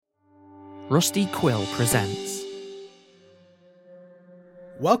Rusty Quill presents.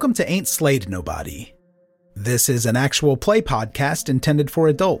 Welcome to Ain't Slayed Nobody. This is an actual play podcast intended for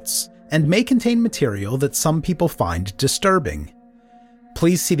adults and may contain material that some people find disturbing.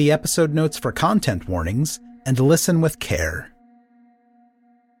 Please see the episode notes for content warnings and listen with care.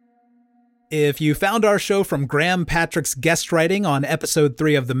 If you found our show from Graham Patrick's guest writing on episode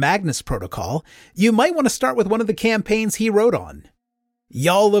 3 of the Magnus Protocol, you might want to start with one of the campaigns he wrote on.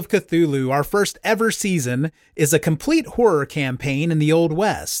 Y'all of Cthulhu, our first ever season, is a complete horror campaign in the Old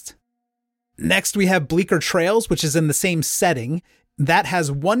West. Next we have Bleaker Trails, which is in the same setting. That has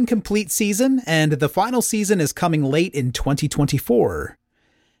one complete season, and the final season is coming late in 2024.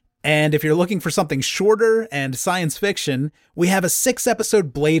 And if you're looking for something shorter and science fiction, we have a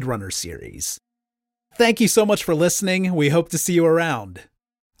 6-episode Blade Runner series. Thank you so much for listening. We hope to see you around.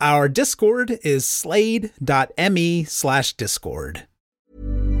 Our Discord is slade.me/discord.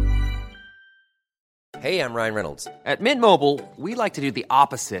 Hey, I'm Ryan Reynolds. At Mint Mobile, we like to do the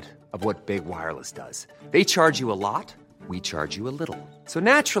opposite of what Big Wireless does. They charge you a lot, we charge you a little. So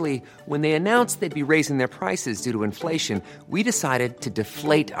naturally, when they announced they'd be raising their prices due to inflation, we decided to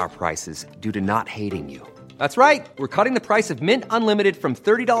deflate our prices due to not hating you. That's right. We're cutting the price of Mint Unlimited from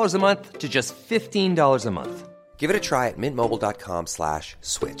 $30 a month to just $15 a month. Give it a try at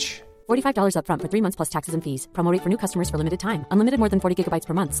mintmobile.com/switch. $45 up front for 3 months plus taxes and fees. Promo rate for new customers for limited time. Unlimited more than 40 gigabytes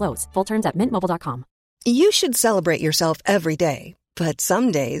per month. Slows full terms at mintmobile.com. You should celebrate yourself every day, but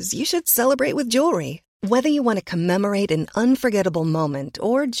some days you should celebrate with jewelry. Whether you want to commemorate an unforgettable moment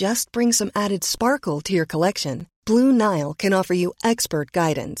or just bring some added sparkle to your collection, Blue Nile can offer you expert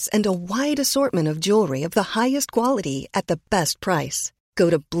guidance and a wide assortment of jewelry of the highest quality at the best price.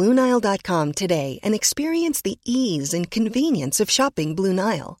 Go to BlueNile.com today and experience the ease and convenience of shopping Blue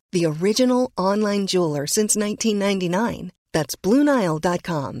Nile, the original online jeweler since 1999. That's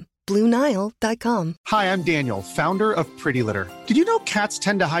BlueNile.com. BlueNile.com. Hi, I'm Daniel, founder of Pretty Litter. Did you know cats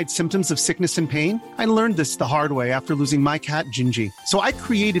tend to hide symptoms of sickness and pain? I learned this the hard way after losing my cat, Gingy. So I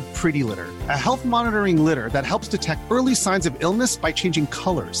created Pretty Litter, a health monitoring litter that helps detect early signs of illness by changing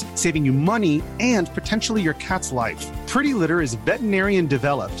colors, saving you money and potentially your cat's life. Pretty Litter is veterinarian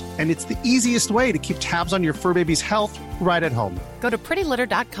developed, and it's the easiest way to keep tabs on your fur baby's health right at home. Go to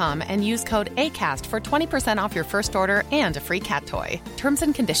prettylitter.com and use code ACAST for 20% off your first order and a free cat toy. Terms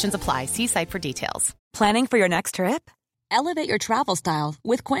and conditions apply. See site for details. Planning for your next trip? Elevate your travel style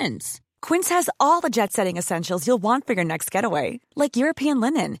with Quince. Quince has all the jet-setting essentials you'll want for your next getaway, like European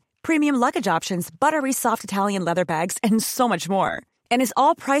linen, premium luggage options, buttery soft Italian leather bags, and so much more. And is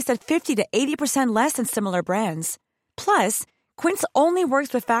all priced at 50 to 80% less than similar brands. Plus, Quince only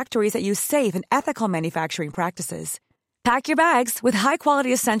works with factories that use safe and ethical manufacturing practices. Pack your bags with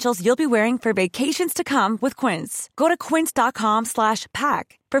high-quality essentials you'll be wearing for vacations to come with Quince. Go to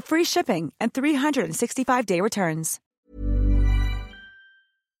quince.com/pack for free shipping and 365-day returns.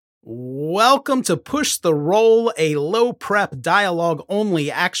 Welcome to Push the Roll, a low-prep, dialogue-only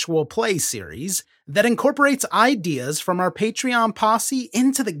actual play series that incorporates ideas from our Patreon posse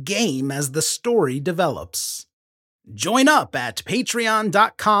into the game as the story develops. Join up at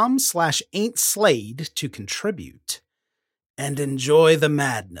patreon.com/ain'tslayed to contribute. And enjoy the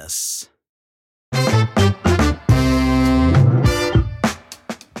madness.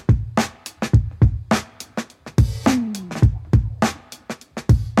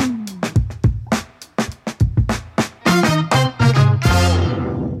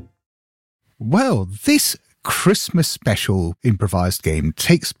 Well, this Christmas special improvised game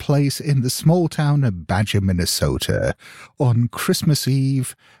takes place in the small town of Badger, Minnesota, on Christmas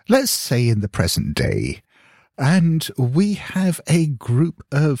Eve, let's say in the present day. And we have a group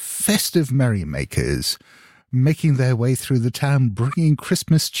of festive merrymakers making their way through the town, bringing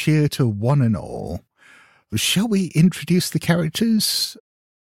Christmas cheer to one and all. Shall we introduce the characters?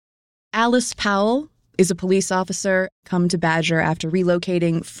 Alice Powell is a police officer come to Badger after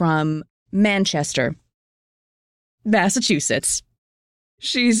relocating from Manchester, Massachusetts.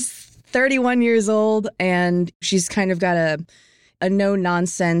 She's 31 years old, and she's kind of got a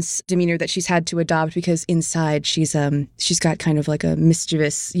no-nonsense demeanor that she's had to adopt because inside she's got kind of like a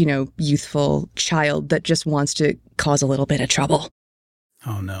mischievous, youthful child that just wants to cause a little bit of trouble.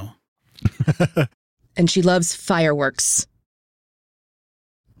 Oh, no. And she loves fireworks.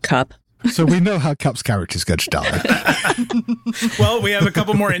 Cup. So we know how Cup's character's going to die. Well, we have a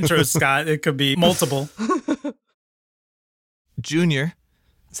couple more intros, Scott. It could be multiple. Junior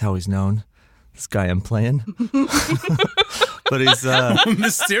is how he's known. This guy I'm playing. But he's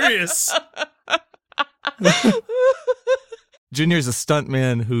mysterious. Junior's a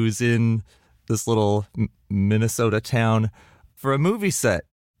stuntman who's in this little Minnesota town for a movie set.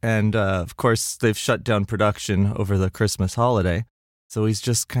 And, of course, they've shut down production over the Christmas holiday. So he's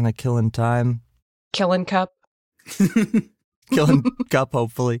just kind of killing time. Killing Cup. Killing Cup,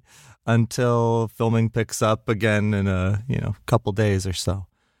 hopefully, until filming picks up again in a, couple days or so.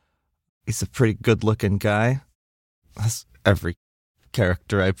 He's a pretty good-looking guy. That's every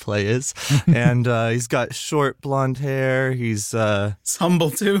character I play is. And he's got short blonde hair. He's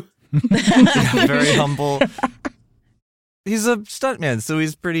humble, too. Yeah, very humble. He's a stuntman, so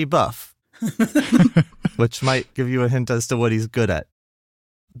he's pretty buff, which might give you a hint as to what he's good at.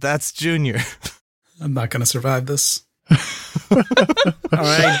 That's Junior. I'm not going to survive this. All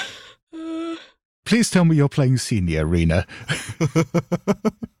right. Please tell me you're playing Senior, Rena.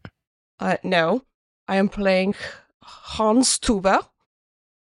 No, I am playing Hans Tuber.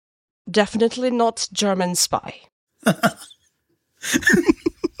 Definitely not German spy.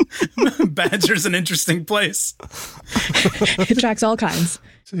 Badger's an interesting place. It attracts all kinds.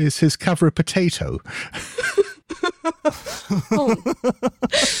 Is his cover a potato?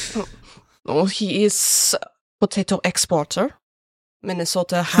 Oh, he is a potato exporter.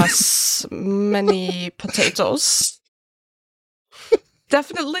 Minnesota has many potatoes.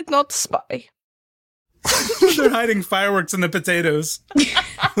 Definitely not spy. They're hiding fireworks in the potatoes.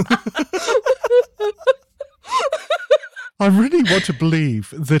 I really want to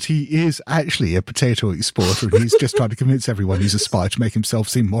believe that he is actually a potato exporter and he's just trying to convince everyone he's a spy to make himself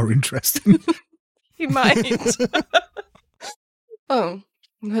seem more interesting. He might.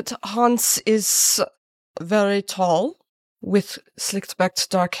 But Hans is very tall, with slicked-back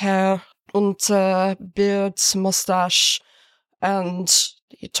dark hair and beard, mustache, and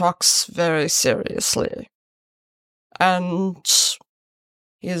he talks very seriously. And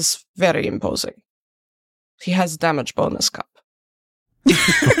he is very imposing. He has damage bonus Cup.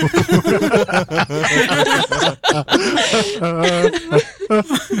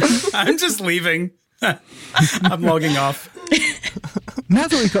 I'm just leaving. I'm logging off. Now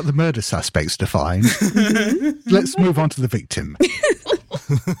that we've got the murder suspects defined, let's move on to the victim.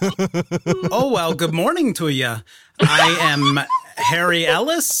 Oh, well, good morning to you. I am Harry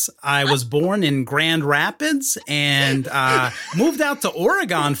Ellis. I was born in Grand Rapids and moved out to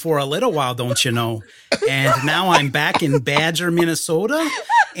Oregon for a little while, don't you know? And now I'm back in Badger, Minnesota,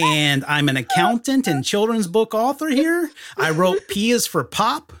 and I'm an accountant and children's book author here. I wrote P is for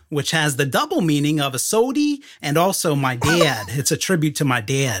Pop, which has the double meaning of a sody and also my dad. It's a tribute to my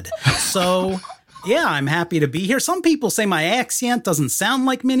dad. So, yeah, I'm happy to be here. Some people say my accent doesn't sound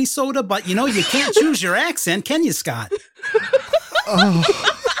like Minnesota, but, you can't choose your accent, can you, Scott? Oh.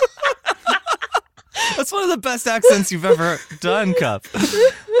 That's one of the best accents you've ever done, Cup.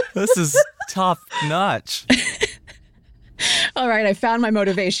 This is top notch. All right, I found my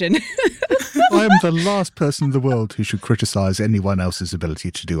motivation. I am the last person in the world who should criticize anyone else's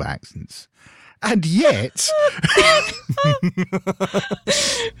ability to do accents. And yet...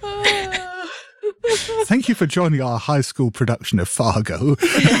 Thank you for joining our high school production of Fargo.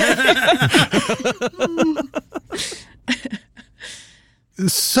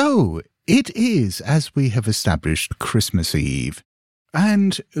 So, it is, as we have established, Christmas Eve.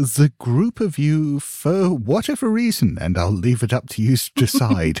 And the group of you, for whatever reason, and I'll leave it up to you to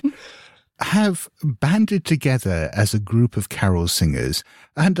decide, have banded together as a group of carol singers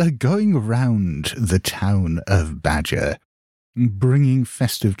and are going around the town of Badger, bringing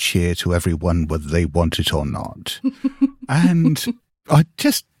festive cheer to everyone whether they want it or not. And I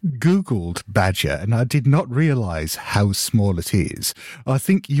just Googled Badger and I did not realize how small it is. I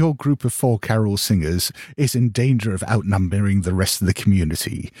think your group of 4 carol singers is in danger of outnumbering the rest of the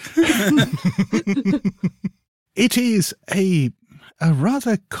community. It is a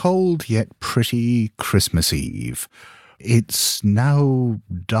rather cold yet pretty Christmas Eve. It's now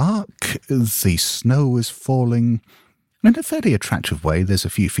dark, the snow is falling. In a fairly attractive way, there's a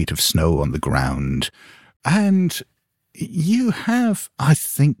few feet of snow on the ground. And you have, I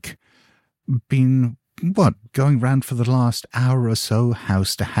think, been, going round for the last hour or so,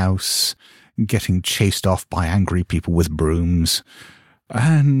 house to house, getting chased off by angry people with brooms.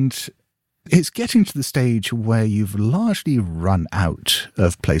 And it's getting to the stage where you've largely run out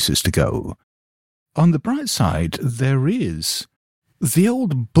of places to go. On the bright side, there is the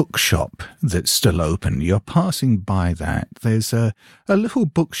old bookshop that's still open. You're passing by that. There's a little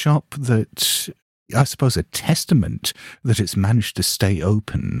bookshop that, I suppose, a testament that it's managed to stay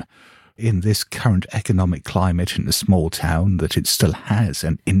open in this current economic climate in a small town, that it still has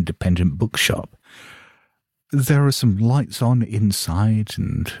an independent bookshop. There are some lights on inside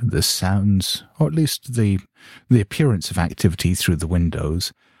and the sounds, or at least the appearance of activity through the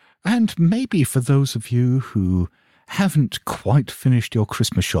windows. And maybe for those of you who haven't quite finished your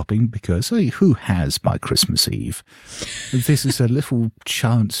Christmas shopping, because who has by Christmas Eve, this is a little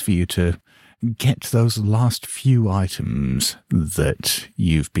chance for you to get those last few items that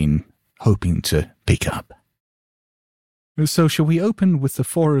you've been hoping to pick up. So shall we open with the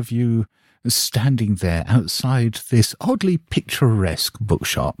four of you standing there outside this oddly picturesque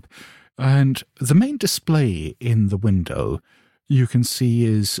bookshop? And the main display in the window you can see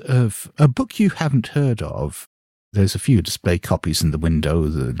is of a book you haven't heard of. There's a few display copies in the window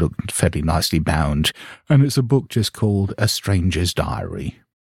that look fairly nicely bound, and it's a book just called A Stranger's Diary.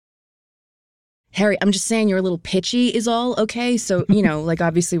 Harry, I'm just saying you're a little pitchy is all, okay? So, like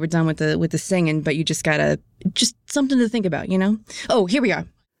obviously we're done with the singing, but you just gotta, just something to think about, Oh, here we are.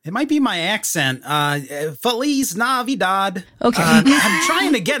 It might be my accent. Feliz Navidad. Okay. I'm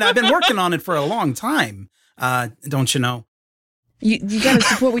trying to get it. I've been working on it for a long time. Don't you know? You gotta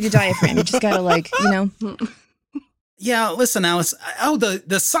support with your diaphragm. You just gotta Yeah, listen, Alice. Oh,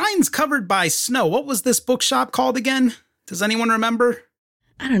 the sign's covered by snow. What was this bookshop called again? Does anyone remember?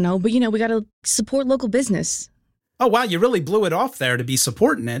 I don't know, but we gotta support local business. Oh, wow, you really blew it off there to be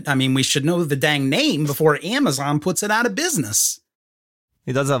supporting it. I mean, we should know the dang name before Amazon puts it out of business.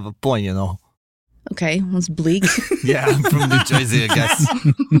 He does have a point, Okay, well, it's bleak. Yeah, I'm from New Jersey, I guess.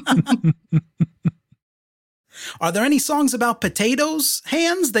 Are there any songs about potatoes,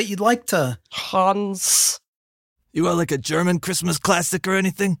 Hans, that you'd like to... Hans. You are like a German Christmas classic or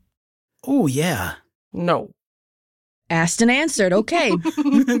anything? Oh, yeah. No. Asked and answered, okay.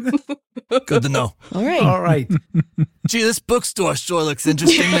 Good to know. All right. All right. Gee, this bookstore sure looks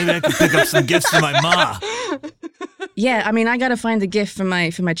interesting. Maybe I could pick up some gifts for my ma. Yeah, I mean, I gotta find a gift for my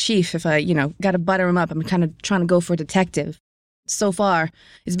chief if I, gotta butter him up. I'm kind of trying to go for a detective. So far,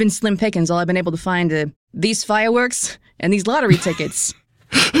 it's been slim pickings. All I've been able to find are these fireworks and these lottery tickets.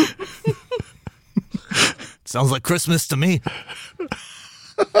 Sounds like Christmas to me.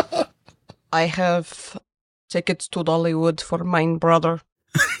 I have tickets to Dollywood for mine brother.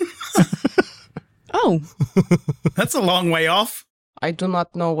 Oh. That's a long way off. I do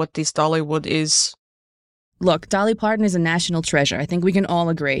not know what this Dollywood is. Look, Dolly Parton is a national treasure. I think we can all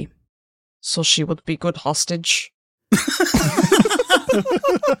agree. So she would be good hostage.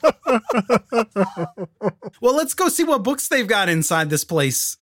 Well, let's go see what books they've got inside this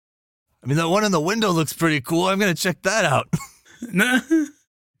place. I mean, that one in the window looks pretty cool. I'm going to check that out.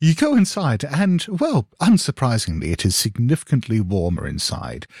 You go inside and, well, unsurprisingly, it is significantly warmer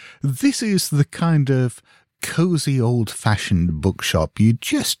inside. This is the kind of cozy old-fashioned bookshop you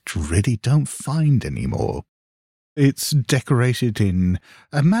just really don't find anymore. It's decorated in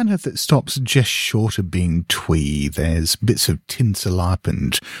a manner that stops just short of being twee. There's bits of tinsel up,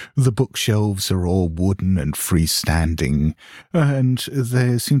 and the bookshelves are all wooden and freestanding, and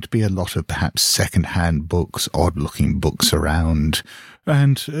there seem to be a lot of perhaps second-hand books, odd-looking books around,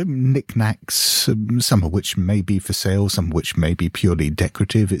 and knickknacks, some of which may be for sale, some of which may be purely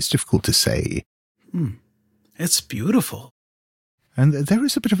decorative. It's difficult to say. It's beautiful. And there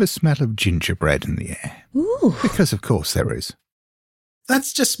is a bit of a smell of gingerbread in the air. Ooh. Because, of course, there is.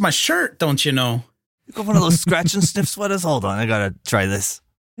 That's just my shirt, don't you know? You got one of those scratch and sniff sweaters? Hold on, I gotta try this.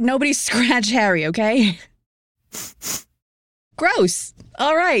 Nobody scratch Harry, okay? Gross.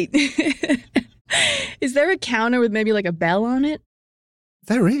 All right. Is there a counter with maybe like a bell on it?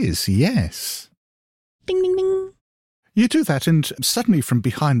 There is, yes. Ding, ding, ding. You do that, and suddenly from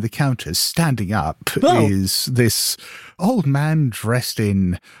behind the counter, standing up, is this old man dressed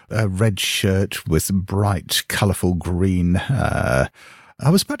in a red shirt with bright, colourful green, I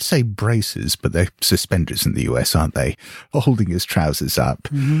was about to say braces, but they're suspenders in the US, aren't they? Holding his trousers up.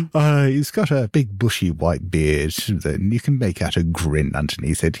 Mm-hmm. He's got a big bushy white beard, then you can make out a grin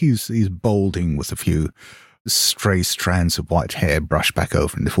underneath it. He's balding with a few stray strands of white hair brushed back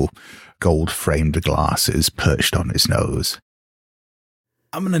over little gold-framed glasses perched on his nose.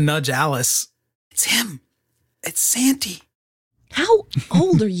 I'm going to nudge Alice. It's him. It's Santy. How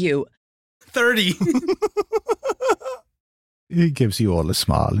old are you? 30. He gives you all a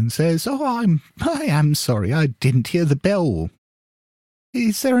smile and says, I am sorry, I didn't hear the bell.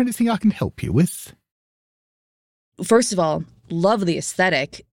 Is there anything I can help you with? First of all, love the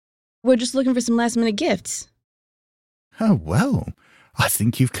aesthetic. We're just looking for some last-minute gifts. Oh, well, I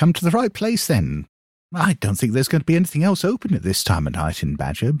think you've come to the right place then. I don't think there's going to be anything else open at this time of night in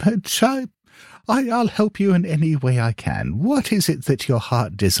Badger, but I'll help you in any way I can. What is it that your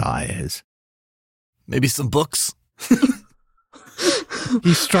heart desires? Maybe some books?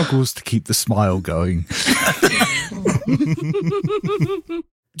 He struggles to keep the smile going.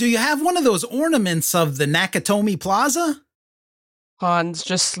 Do you have one of those ornaments of the Nakatomi Plaza? Hans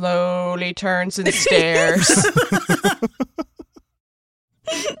just slowly turns and stares.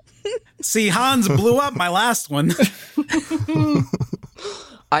 See, Hans blew up my last one.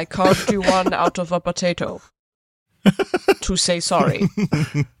 I carved you one out of a potato to say sorry.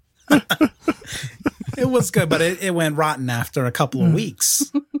 It was good, but it went rotten after a couple of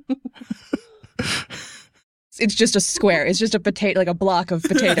weeks. It's just a square. It's just a potato, like a block of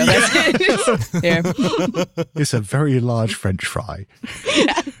potato. That's it. Yeah. It's a very large French fry.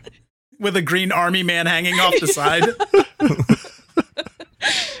 Yeah. With a green army man hanging off the side.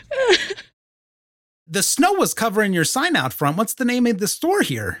 The snow was covering your sign out front. What's the name of the store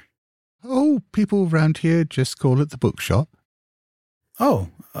here? Oh, people around here just call it the bookshop. Oh.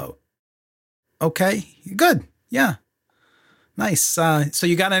 Okay. Good. Yeah. Nice. So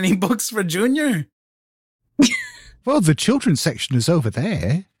you got any books for Junior? Well, the children's section is over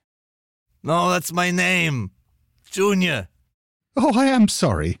there. No, that's my name. Junior. Oh, I am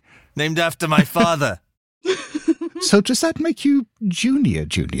sorry. Named after my father. So does that make you Junior?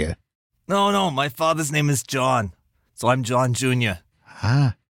 No, my father's name is John. So I'm John Jr.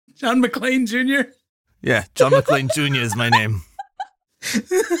 Ah. John McClane Jr.? Yeah, John McClane Jr. is my name.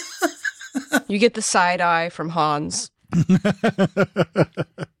 You get the side eye from Hans.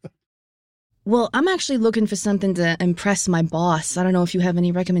 Well, I'm actually looking for something to impress my boss. I don't know if you have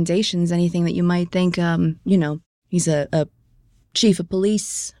any recommendations, anything that you might think, he's a chief of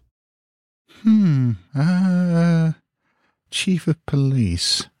police. Chief of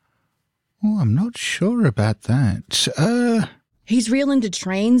police. Oh, I'm not sure about that. He's real into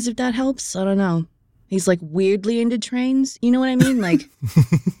trains, if that helps. I don't know. He's like weirdly into trains. You know what I mean? Like,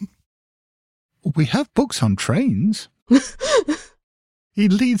 we have books on trains. He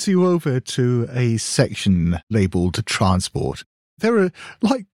leads you over to a section labeled transport. There are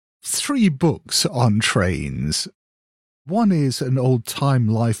like 3 books on trains. One is an old Time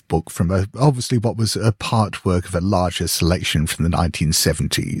Life book from obviously what was a part work of a larger selection from the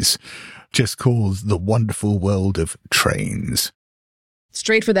 1970s, just called The Wonderful World of Trains.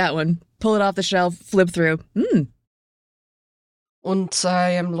 Straight for that one. Pull it off the shelf, flip through. And I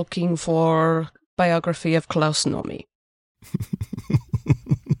am looking for biography of Klaus Nomi.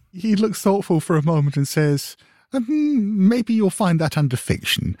 He looks thoughtful for a moment and says, maybe you'll find that under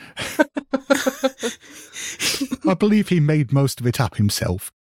fiction. I believe he made most of it up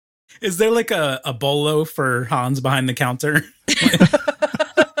himself. Is there like a bolo for Hans behind the counter?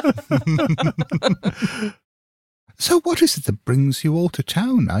 So what is it that brings you all to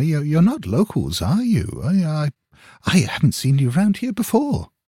town? You're not locals, are you? I haven't seen you around here before.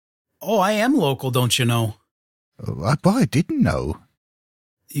 Oh, I am local, don't you know? I didn't know.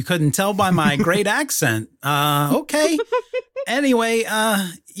 You couldn't tell by my great accent. Okay. Anyway,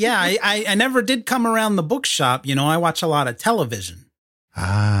 yeah, I never did come around the bookshop. You know, I watch a lot of television.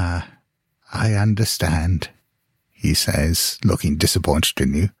 Ah, I understand, he says, looking disappointed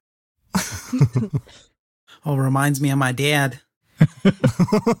in you. Oh, reminds me of my dad.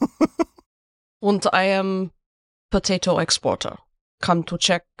 And I am potato exporter. Come to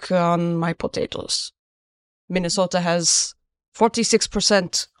check on my potatoes. Minnesota has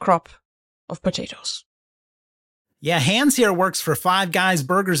 46% crop of potatoes. Yeah, Hans here works for Five Guys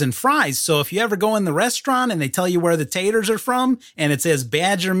Burgers and Fries, so if you ever go in the restaurant and they tell you where the taters are from and it says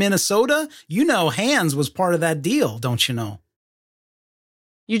Badger, Minnesota, you know Hans was part of that deal, don't you know?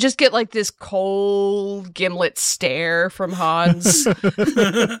 You just get like this cold Gimlet stare from Hans.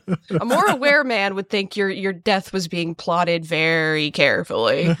 A more aware man would think your death was being plotted very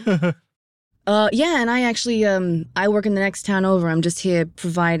carefully. Yeah, and I actually, I work in the next town over. I'm just here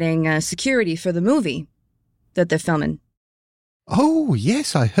providing security for the movie that they're filming. Oh,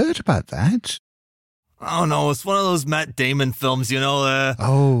 yes, I heard about that. Oh, no, it's one of those Matt Damon films, you know,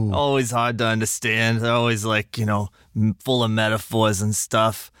 always hard to understand. They're always like, you know, full of metaphors and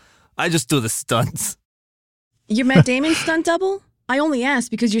stuff. I just do the stunts. You're Matt Damon's stunt double? I only asked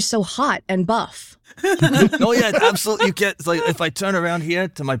because you're so hot and buff. No, yeah, absolutely. You get, it's like, if I turn around here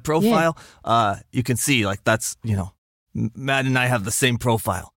to my profile, you can see, like, that's, you know, Matt and I have the same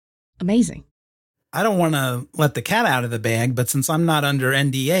profile. Amazing. I don't want to let the cat out of the bag, but since I'm not under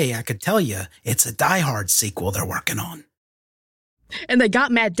NDA, I could tell you it's a Die Hard sequel they're working on. And they got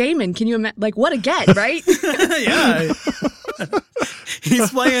Matt Damon. Can you imagine? Like, what a get, right? Yeah.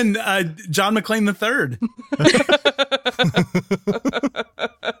 He's playing John McClane III.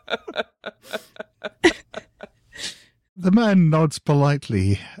 The man nods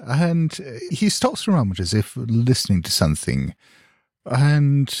politely, and he stops for a moment as if listening to something,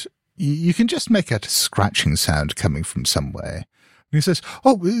 and you can just make out a scratching sound coming from somewhere. And he says,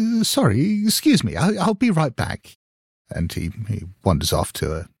 "Oh, sorry, excuse me, I'll be right back." And he wanders off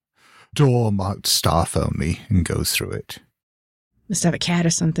to a door marked staff only and goes through it. Must have a cat or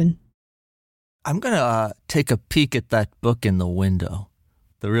something. I'm going to take a peek at that book in the window.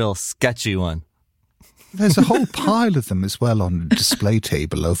 The real sketchy one. There's a whole pile of them as well on a display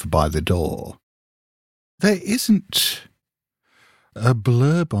table over by the door. There isn't a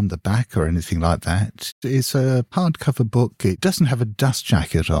blurb on the back or anything like that. It's a hardcover book. It doesn't have a dust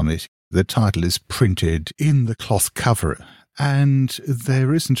jacket on it. The title is printed in the cloth cover, and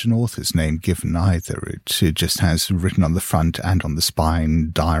there isn't an author's name given either. It just has written on the front and on the spine,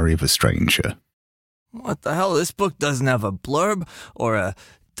 Diary of a Stranger. What the hell? This book doesn't have a blurb or a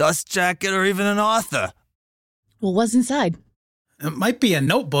dust jacket or even an author. Well, what's inside? It might be a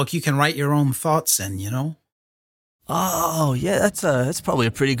notebook you can write your own thoughts in, you know? Oh, yeah, that's probably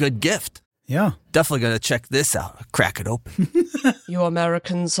a pretty good gift. Yeah. Definitely going to check this out. Crack it open. You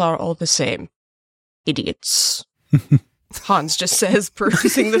Americans are all the same. Idiots. Hans just says,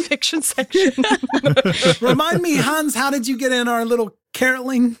 perusing the fiction section. Remind me, Hans, how did you get in our little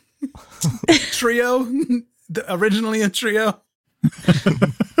caroling trio? Originally a trio?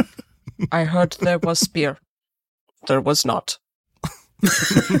 I heard there was beer. There was not.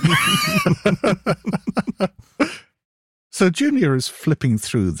 So Junior is flipping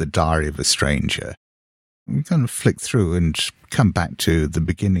through the Diary of a Stranger. We kind of flick through and come back to the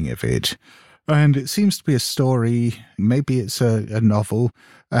beginning of it. And it seems to be a story, maybe it's a novel,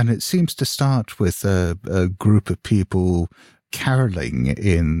 and it seems to start with a group of people caroling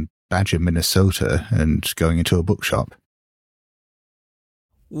in Badger, Minnesota, and going into a bookshop.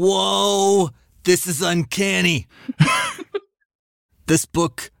 Whoa! This is uncanny. This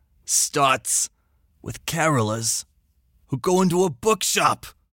book starts with carolers who go into a bookshop.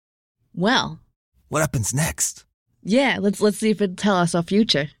 Well. What happens next? Yeah, let's see if it'll tell us our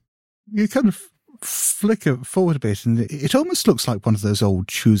future. You kind of flicker forward a bit, and it almost looks like one of those old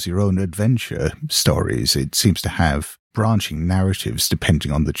choose-your-own-adventure stories. It seems to have branching narratives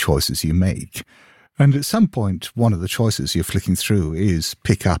depending on the choices you make. And at some point, one of the choices you're flicking through is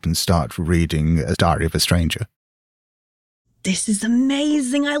pick up and start reading A Diary of a Stranger. This is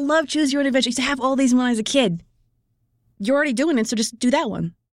amazing. I love Choose Your Own Adventure. I used to have all these when I was a kid. You're already doing it, so just do that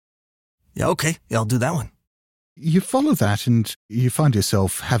one. Yeah, okay. Yeah, I'll do that one. You follow that and you find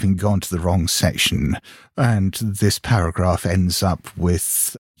yourself having gone to the wrong section, and this paragraph ends up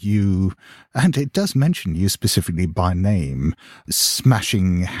with you, and it does mention you specifically by name,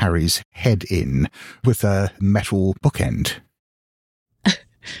 smashing Harry's head in with a metal bookend. I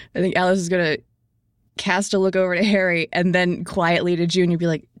think Alice is going to cast a look over to Harry and then quietly to Junior be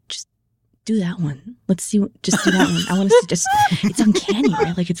like, just do that one. Let's see. Just do that one. I want to see just, it's uncanny,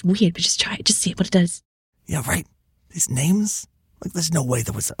 right? Like, it's weird, but just try it. Just see what it does. Yeah, right. These names? Like, there's no way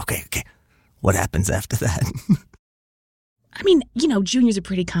there was... Okay. What happens after that? I mean, you know, Junior's a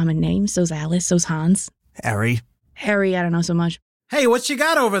pretty common name. So's Alice. So's Hans. Harry, I don't know so much. Hey, what you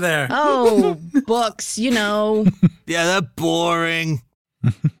got over there? Oh, books, you know. Yeah, they're boring.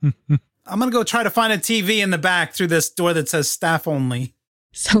 I'm going to go try to find a TV in the back through this door that says staff only.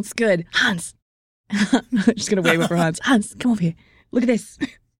 Sounds good. Hans. I'm just going to wave over Hans. Hans, come over here. Look at this.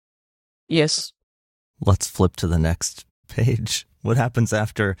 Yes. Let's flip to the next page. What happens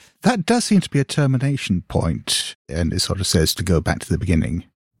after? That does seem to be a termination point, and it sort of says to go back to the beginning.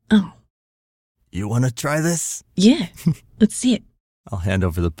 Oh. You want to try this? Yeah. Let's see it. I'll hand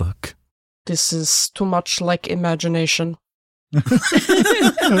over the book. This is too much like imagination.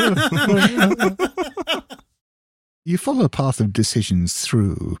 You follow a path of decisions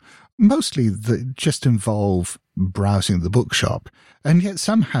through, mostly that just involve browsing the bookshop, and yet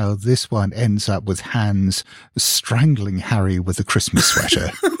somehow this one ends up with Hans strangling Harry with a Christmas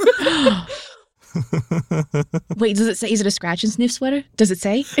sweater. Wait, does it say, is it a scratch and sniff sweater? Does it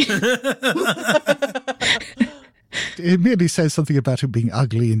say? It merely says something about it being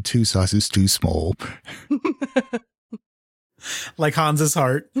ugly and 2 sizes too small. Like Hans's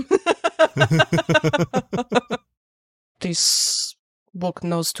heart. This book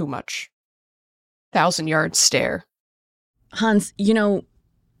knows too much. 1,000-yard stare. Hans, you know,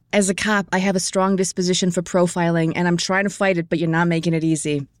 as a cop, I have a strong disposition for profiling, and I'm trying to fight it, but you're not making it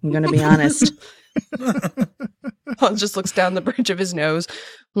easy. I'm going to be honest. Hans just looks down the bridge of his nose.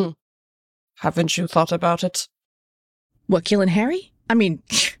 Haven't you thought about it? What, killing Harry? I mean,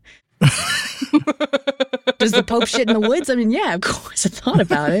 does the Pope shit in the woods? I mean, yeah, of course I thought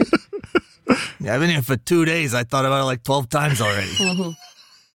about it. Yeah, I've been here for 2 days. I thought about it like 12 times already. Mm-hmm.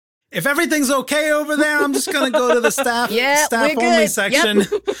 If everything's okay over there, I'm just going to go to the staff only section.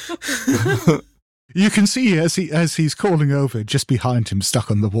 Yep. You can see as he's calling over, just behind him,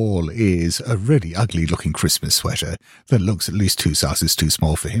 stuck on the wall, is a really ugly-looking Christmas sweater that looks at least 2 sizes too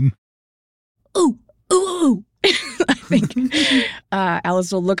small for him. Ooh, ooh, ooh. I think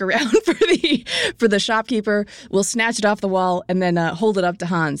Alice will look around for the shopkeeper, will snatch it off the wall, and then hold it up to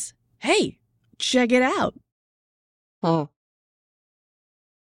Hans. Hey, check it out. Oh.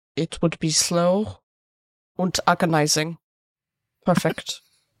 It would be slow and agonizing. Perfect.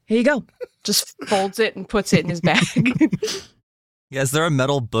 Here you go. Just folds it and puts it in his bag. Yeah, is there a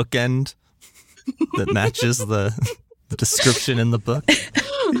metal bookend that matches the description in the book?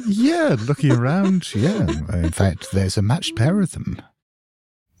 Yeah, looking around, yeah. In fact, there's a matched pair of them.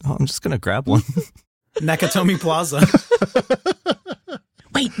 Oh, I'm just going to grab one. Nakatomi Plaza.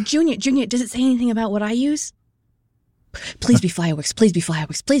 Wait, Junior, does it say anything about what I use? Please be fireworks, please be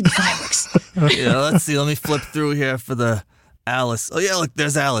fireworks, please be fireworks. Yeah, let's see. Let me flip through here for the Alice. Oh, yeah, look,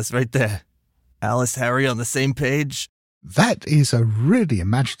 there's Alice right there. Alice, Harry on the same page. That is a really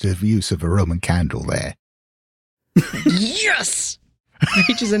imaginative use of a Roman candle there. Yes!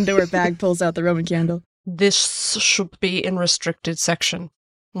 Reaches into her bag, pulls out the Roman candle. This should be in restricted section.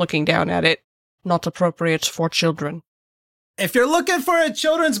 Looking down at it. Not appropriate for children. If you're looking for a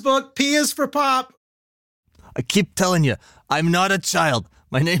children's book, P is for Pop. I keep telling you, I'm not a child.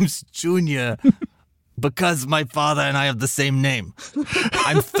 My name's Junior because my father and I have the same name.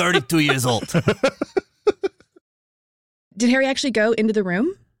 I'm 32 years old. Did Harry actually go into the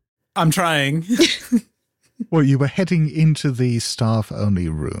room? I'm trying. Well, you were heading into the staff-only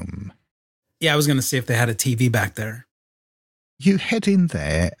room. Yeah, I was going to see if they had a TV back there. You head in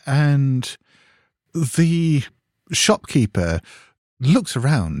there, and the shopkeeper looks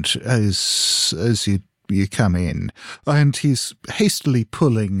around as you come in, and he's hastily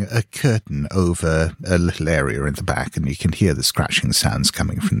pulling a curtain over a little area in the back, and you can hear the scratching sounds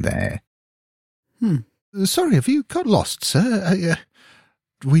coming from there. Sorry, have you got lost, sir?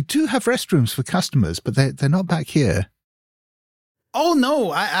 We do have restrooms for customers, but they're not back here. Oh,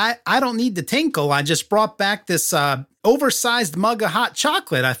 no, I don't need to tinkle. I just brought back this oversized mug of hot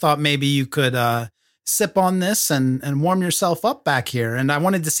chocolate. I thought maybe you could sip on this and warm yourself up back here. And I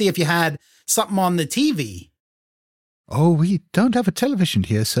wanted to see if you had something on the TV. Oh, we don't have a television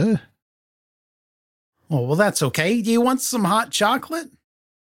here, sir. Oh, well, that's okay. Do you want some hot chocolate?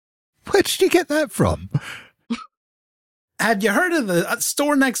 Where did you get that from? Have you heard of the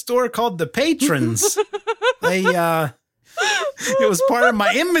store next door called The Patrons? It was part of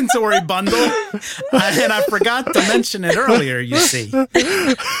my inventory bundle, and I forgot to mention it earlier, you see.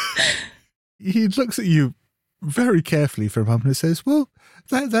 He looks at you very carefully for a moment and says, well,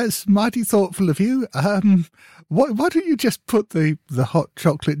 that's mighty thoughtful of you. Why don't you just put the hot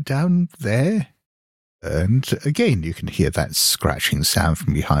chocolate down there? And again, you can hear that scratching sound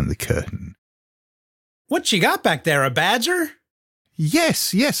from behind the curtain. What you got back there, a badger?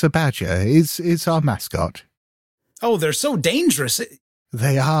 Yes, a badger. It's our mascot. Oh, they're so dangerous.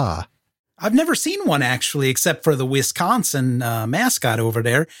 They are. I've never seen one, actually, except for the Wisconsin mascot over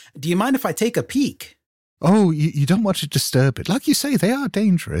there. Do you mind if I take a peek? Oh, you don't want to disturb it. Like you say, they are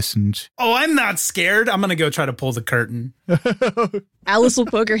dangerous and... Oh, I'm not scared. I'm going to go try to pull the curtain. Alice will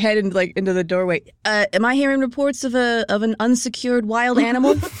poke her head into the doorway. Am I hearing reports of an unsecured wild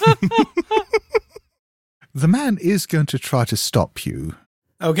animal? The man is going to try to stop you.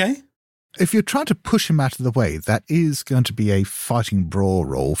 Okay. If you're trying to push him out of the way, that is going to be a fighting brawl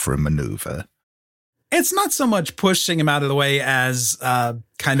roll for a maneuver. It's not so much pushing him out of the way as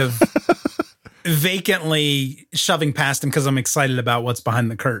kind of vacantly shoving past him because I'm excited about what's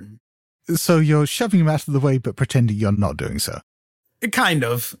behind the curtain. So you're shoving him out of the way but pretending you're not doing so? Kind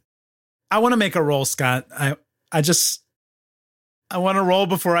of. I want to make a roll, Scott. I want to roll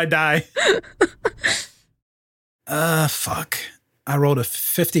before I die. Fuck. I rolled a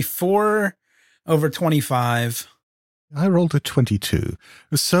 54 over 25. I rolled a 22.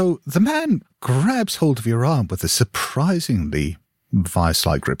 So the man grabs hold of your arm with a surprisingly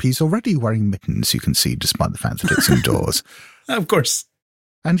vice-like grip. He's already wearing mittens, you can see, despite the fact that it's indoors. Of course.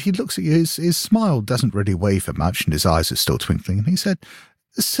 And he looks at you. His smile doesn't really waver much, and his eyes are still twinkling. And he said,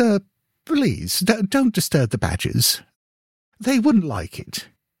 Sir, please, don't disturb the badgers. They wouldn't like it.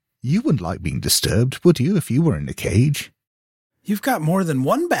 You wouldn't like being disturbed, would you, if you were in a cage? You've got more than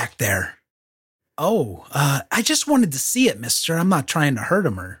one back there. Oh, I just wanted to see it, mister. I'm not trying to hurt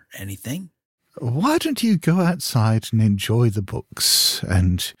him or anything. Why don't you go outside and enjoy the books?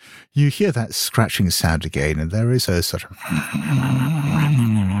 And you hear that scratching sound again, and there is a sort of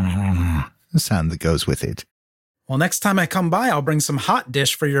sound that goes with it. Well, next time I come by, I'll bring some hot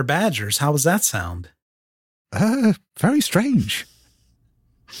dish for your badgers. How does that sound? Very strange.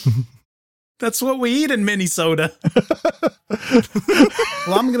 That's what we eat in Minnesota.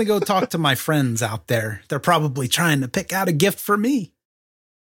 Well, I'm going to go talk to my friends out there. They're probably trying to pick out a gift for me.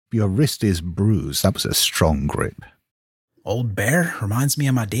 Your wrist is bruised. That was a strong grip. Old bear reminds me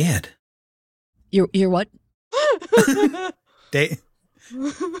of my dad. You're what? Dad?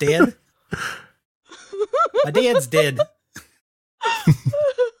 My dad's dead.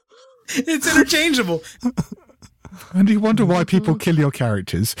 It's interchangeable. And you wonder why people kill your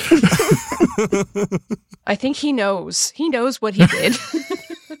characters. I think he knows. He knows what he did.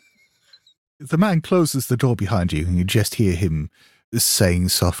 The man closes the door behind you, and you just hear him saying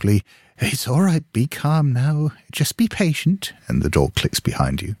softly, "It's all right, be calm now. Just be patient." And the door clicks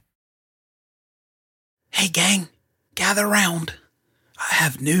behind you. Hey, gang, gather round. I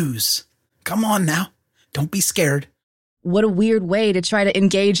have news. Come on now. Don't be scared. What a weird way to try to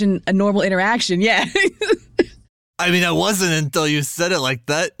engage in a normal interaction. Yeah. I mean, I wasn't until you said it like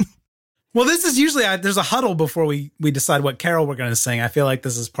that. Well, this is usually, there's a huddle before we decide what carol we're going to sing. I feel like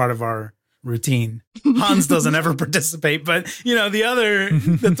this is part of our routine. Hans doesn't ever participate, but,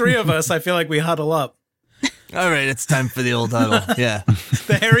 the three of us, I feel like we huddle up. All right, it's time for the old huddle. Yeah.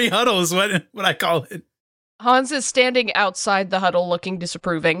 The hairy huddle is what I call it. Hans is standing outside the huddle looking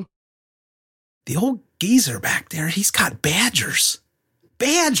disapproving. The old geezer back there, he's got badgers.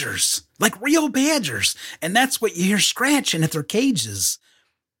 Badgers, like real badgers. And that's what you hear scratching at their cages.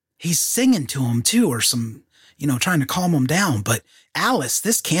 He's singing to them too, or some, trying to calm them down. But Alice,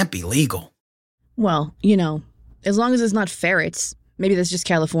 this can't be legal. Well, as long as it's not ferrets. Maybe that's just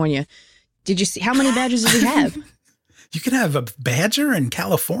California. Did you see how many badgers does he have? You can have a badger in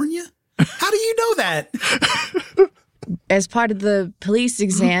California? How do you know that? As part of the police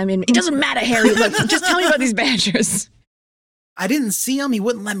exam, and it doesn't matter, Harry. Look, just tell me about these badgers. I didn't see them. He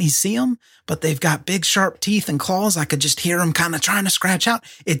wouldn't let me see them, but they've got big, sharp teeth and claws. I could just hear them kind of trying to scratch out.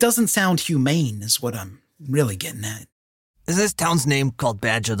 It doesn't sound humane is what I'm really getting at. Is this town's name called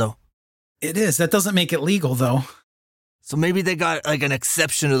Badger, though? It is. That doesn't make it legal, though. So maybe they got like an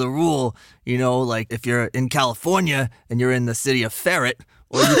exception to the rule, like if you're in California and you're in the city of Ferret,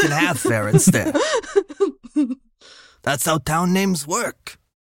 well, you can have ferrets there. That's how town names work.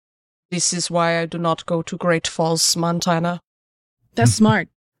 This is why I do not go to Great Falls, Montana. That's smart.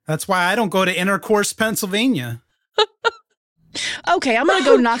 That's why I don't go to Intercourse, Pennsylvania. Okay, I'm going to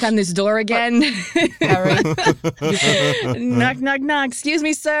go knock on this door again. Harry. Knock, knock, knock. Excuse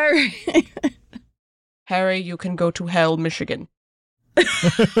me, sir. Harry, you can go to hell, Michigan.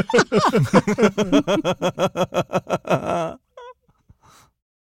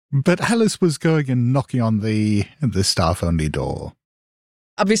 But Alice was going and knocking on the staff-only door.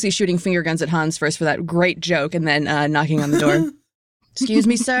 Obviously shooting finger guns at Hans first for that great joke, and then knocking on the door. Excuse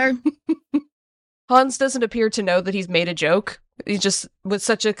me, sir? Hans doesn't appear to know that he's made a joke. He's just with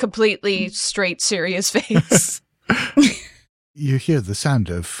such a completely straight, serious face. You hear the sound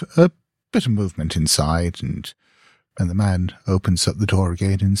of a bit of movement inside, and the man opens up the door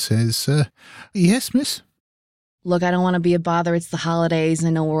again and says, "Yes, miss?" Look, I don't want to be a bother. It's the holidays. I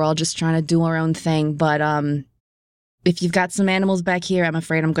know we're all just trying to do our own thing, but if you've got some animals back here, I'm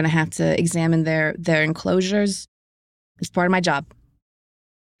afraid I'm going to have to examine their enclosures. It's part of my job.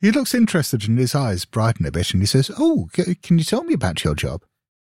 He looks interested and his eyes brighten a bit and he says, "Oh, can you tell me about your job?"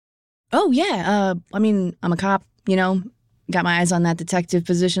 Oh, yeah. I'm a cop, Got my eyes on that detective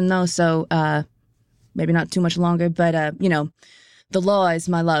position, though, so maybe not too much longer. But, the law is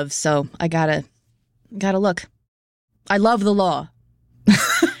my love, so I gotta look. I love the law.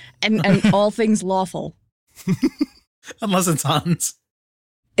 and all things lawful. Unless it's Hans.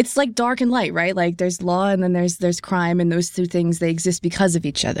 It's like dark and light, right? Like there's law and then there's crime, and those two things, they exist because of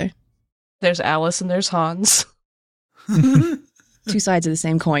each other. There's Alice and there's Hans. Two sides of the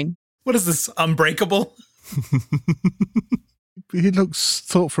same coin. What is this, Unbreakable? He looks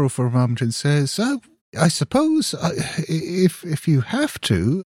thoughtful for a moment and says, I suppose, if you have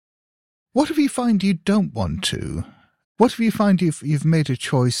to, what if you find you don't want to? What if you find you've made a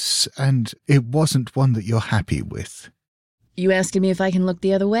choice and it wasn't one that you're happy with? You asking me if I can look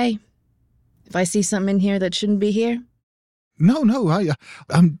the other way? If I see something in here that shouldn't be here? No,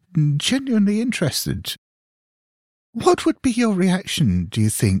 I'm genuinely interested. What would be your reaction, do you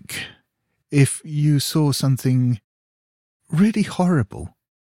think, if you saw something really horrible?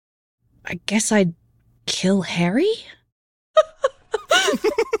 I guess I'd kill Harry?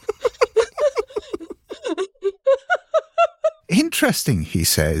 Interesting, he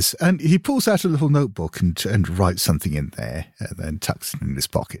says, and he pulls out a little notebook and writes something in there, and then tucks it in his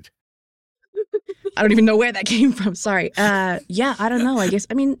pocket. I don't even know where that came from, sorry. Yeah, I don't know, I guess.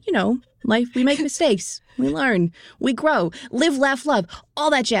 Life, we make mistakes. We learn. We grow. Live, laugh, love. All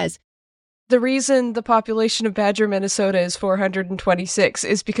that jazz. The reason the population of Badger, Minnesota is 426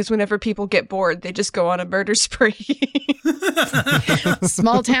 is because whenever people get bored, they just go on a murder spree.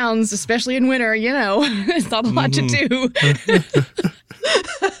 Small towns, especially in winter, it's not a lot to do.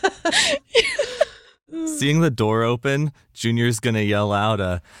 Seeing the door open, Junior's gonna yell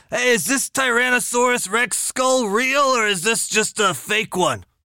out, "Hey, is this Tyrannosaurus Rex skull real, or is this just a fake one?"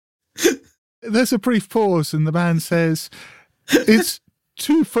 There's a brief pause, and the man says, "It's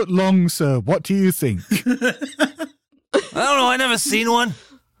 2 foot long, sir. What do you think?" I don't know, I never seen one.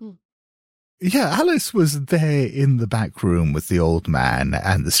 Yeah, Alice was there in the back room with the old man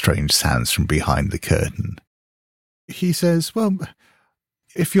and the strange sounds from behind the curtain. He says, "Well,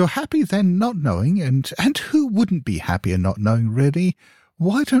 if you're happy then not knowing, and who wouldn't be happy in not knowing, really,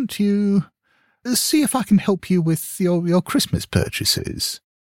 why don't you see if I can help you with your Christmas purchases?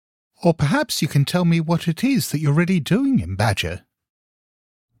 Or perhaps you can tell me what it is that you're really doing in Badger."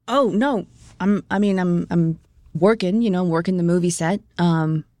 Oh, no. I'm working, working the movie set.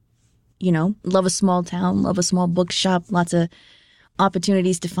 Love a small town, love a small bookshop, lots of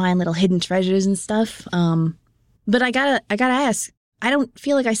opportunities to find little hidden treasures and stuff. But I gotta ask, I don't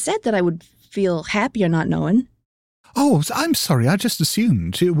feel like I said that I would feel happier not knowing. Oh, I'm sorry, I just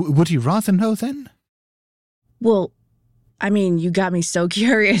assumed. Would you rather know then? Well, you got me so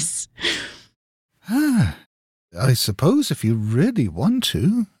curious. I suppose if you really want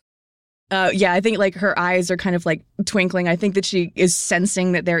to. Yeah, I think her eyes are kind of twinkling. I think that she is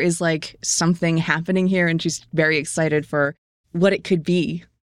sensing that there is something happening here, and she's very excited for what it could be.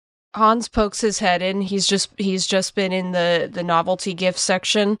 Hans pokes his head in. He's just been in the novelty gift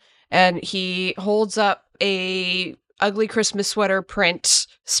section, and he holds up a ugly Christmas sweater print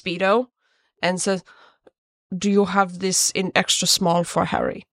Speedo and says, "Do you have this in extra small for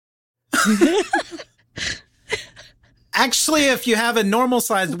Harry?" Actually, if you have a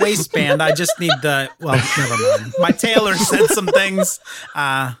normal-sized waistband, I just need never mind. My tailor said some things.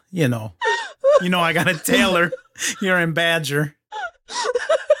 I got a tailor here in Badger.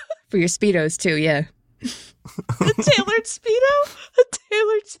 For your Speedos, too, yeah. A tailored Speedo? A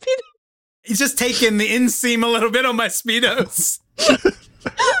tailored Speedo? He's just taking the inseam a little bit on my Speedos.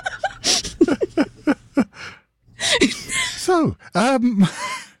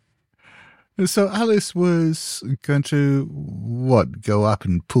 So Alice was going to, go up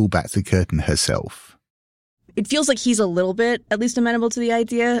and pull back the curtain herself? It feels like he's a little bit, at least amenable to the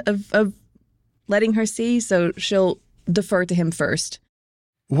idea of letting her see, so she'll defer to him first.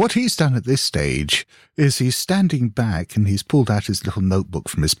 What he's done at this stage is he's standing back and he's pulled out his little notebook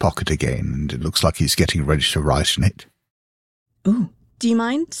from his pocket again, and it looks like he's getting ready to write in it. Ooh. Do you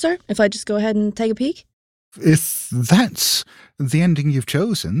mind, sir, if I just go ahead and take a peek? If that's the ending you've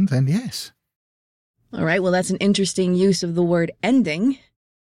chosen, then yes. All right, well, that's an interesting use of the word ending.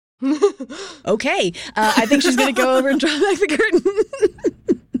 Okay, I think she's going to go over and draw back the curtain.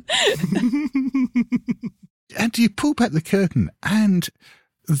 And you pull back the curtain, and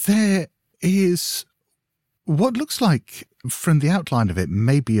there is what looks like, from the outline of it,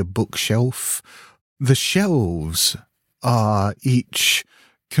 maybe a bookshelf. The shelves are each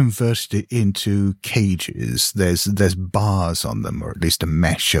converted into cages. There's bars on them, or at least a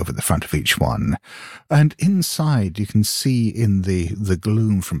mesh over the front of each one. And inside you can see in the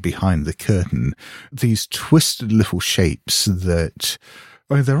gloom from behind the curtain these twisted little shapes that,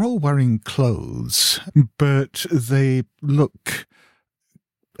 they're all wearing clothes, but they look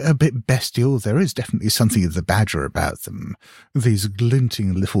a bit bestial. There is definitely something of the Badger about them. These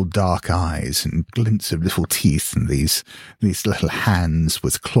glinting little dark eyes and glints of little teeth, and these little hands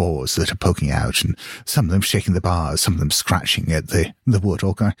with claws that are poking out, and some of them shaking the bars, some of them scratching at the wood,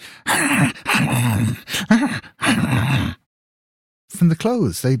 all going. From the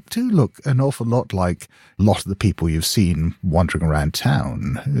clothes, they do look an awful lot like a lot of the people you've seen wandering around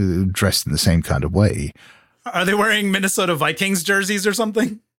town, dressed in the same kind of way. Are they wearing Minnesota Vikings jerseys or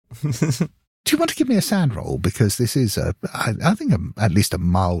something? Do you want to give me a sand roll? Because this is, I think, at least a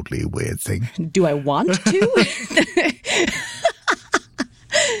mildly weird thing. Do I want to?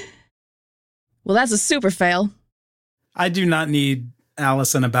 Well, that's a super fail. I do not need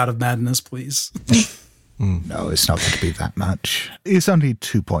Alice in a bout of madness, please. No, it's not going to be that much. It's only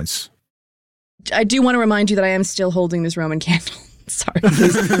 2 points. I do want to remind you that I am still holding this Roman candle. Sorry,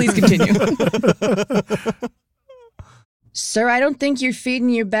 please continue. Sir, I don't think you're feeding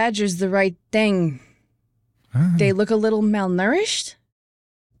your badgers the right thing. They look a little malnourished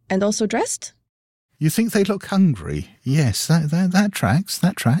and also dressed. You think they look hungry? Yes, that tracks.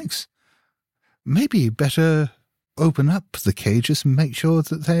 That tracks. Maybe you better open up the cages and make sure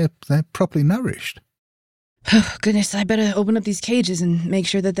that they're properly nourished. Oh, goodness, I better open up these cages and make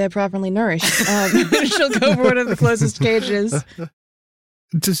sure that they're properly nourished. She'll go for one of the closest cages.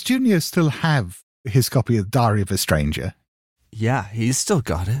 Does Junior still have his copy of Diary of a Stranger? Yeah, he's still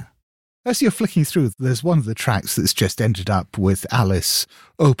got it. As you're flicking through, there's one of the tracks that's just ended up with Alice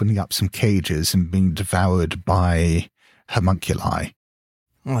opening up some cages and being devoured by homunculi.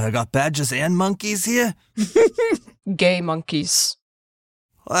 Oh, I got badgers and monkeys here? Gay monkeys.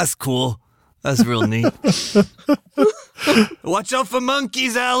 Well, that's cool. That's real neat. Watch out for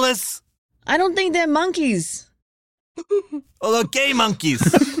monkeys, Alice! I don't think they're monkeys. Oh, they're gay monkeys.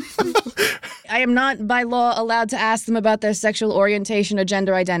 I am not, by law, allowed to ask them about their sexual orientation or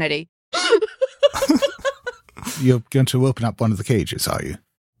gender identity. You're going to open up one of the cages, are you?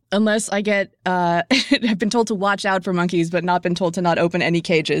 Unless I get, I've been told to watch out for monkeys, but not been told to not open any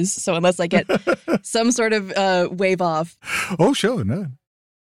cages. So unless I get some sort of wave off. Oh, sure, no.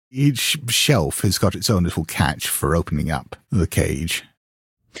 Each shelf has got its own little catch for opening up the cage.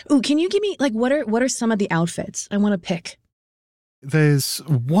 Ooh, can you give me, like, what are some of the outfits? I want to pick. There's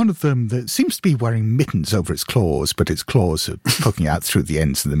one of them that seems to be wearing mittens over its claws, but its claws are poking out through the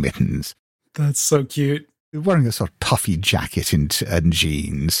ends of the mittens. That's so cute. Wearing a sort of puffy jacket and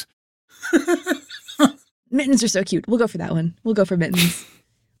jeans. Mittens are so cute. We'll go for that one. We'll go for mittens.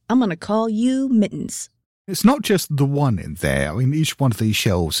 I'm going to call you Mittens. It's not just the one in there. I mean, each one of these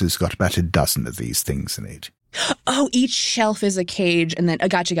shelves has got about a dozen of these things in it. Oh, each shelf is a cage, and then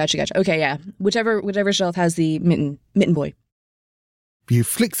gotcha. Okay, yeah. Whichever shelf has the mitten boy. You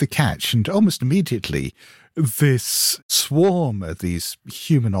flick the catch, and almost immediately, this swarm of these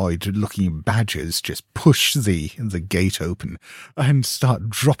humanoid-looking badgers just push the gate open and start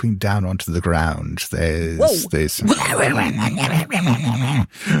dropping down onto the ground. There's this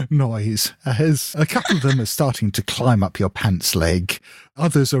noise as a couple of them are starting to climb up your pants leg.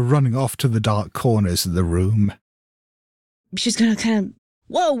 Others are running off to the dark corners of the room. She's going to kind of,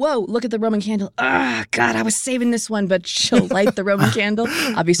 whoa, look at the Roman candle. Ah, God, I was saving this one, but she'll light the Roman candle.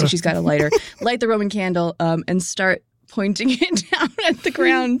 Obviously, she's got a lighter. Light the Roman candle and start pointing it down at the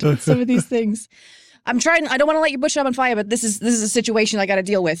ground with some of these things. I don't want to light your bush up on fire, but this is a situation I got to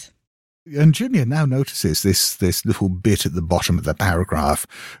deal with. And Junior now notices this little bit at the bottom of the paragraph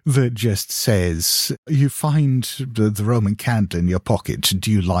that just says, you find the Roman candle in your pocket.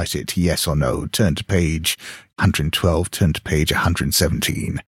 Do you light it? Yes or no? Turn to page 112, turn to page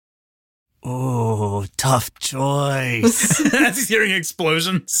 117. Oh, tough choice. As he's hearing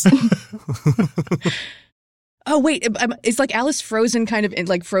explosions. Oh, wait, it's like Alice frozen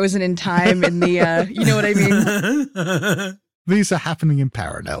frozen in time in the, you know what I mean? These are happening in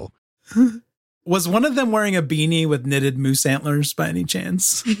parallel. Was one of them wearing a beanie with knitted moose antlers by any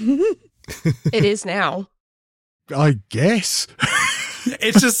chance? It is now. I guess.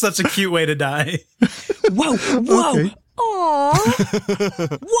 It's just such a cute way to die. Whoa. Okay.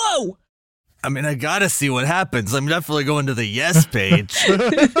 Aww. Whoa. I mean, I gotta see what happens. I'm definitely going to the yes page.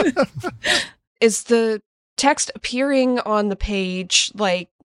 Is the text appearing on the page, like,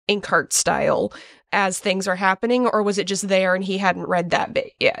 Inkheart style, as things are happening, or was it just there and he hadn't read that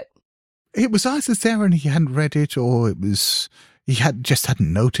bit yet? It was either there and he hadn't read it, or it was he hadn't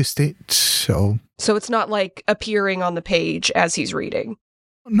noticed it. So it's not like appearing on the page as he's reading.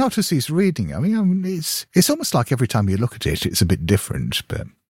 Not as he's reading. I mean, it's almost like every time you look at it, it's a bit different. But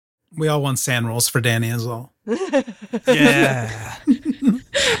we all want sand rolls for Danny as well. Yeah.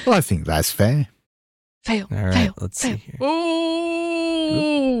 Well, I think that's fair. Fail. All right, fail, let's fail. see here.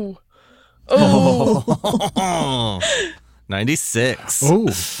 Ooh. Oh. 96. Oh,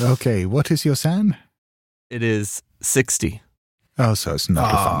 okay. What is your SAN? It is 60. Oh, so it's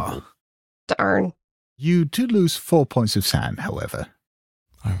not a fumble. Darn. You do lose 4 points of SAN, however.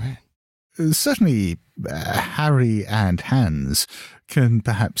 All right. Certainly, Harry and Hans can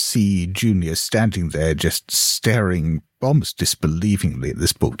perhaps see Junior standing there just staring almost disbelievingly at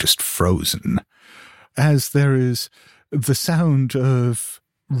this book, just frozen, as there is the sound of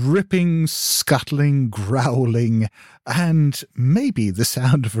ripping, scuttling, growling, and maybe the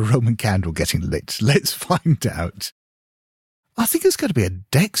sound of a Roman candle getting lit. Let's find out. I think it's going to be a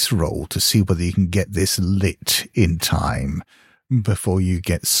dex roll to see whether you can get this lit in time before you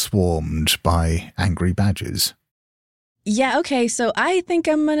get swarmed by angry badgers. Yeah, okay, so I think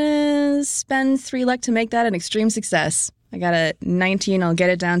I'm going to spend 3 luck to make that an extreme success. I got a 19, I'll get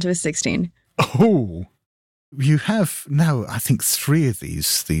it down to a 16. Oh! You have now, I think, 3 of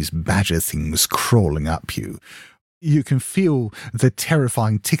these badger things crawling up you. You can feel the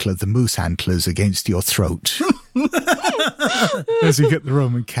terrifying tickle of the moose antlers against your throat as you get the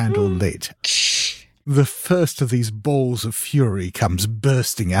Roman candle lit. The first of these balls of fury comes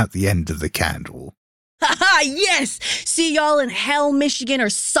bursting out the end of the candle. Haha, yes! See y'all in hell, Michigan, or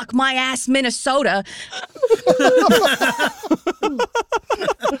suck my ass, Minnesota.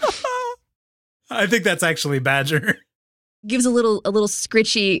 I think that's actually Badger. Gives a little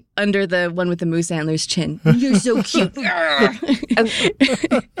scritchy under the one with the moose antlers chin. You're so cute.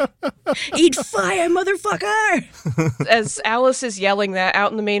 Eat fire, motherfucker! As Alice is yelling that out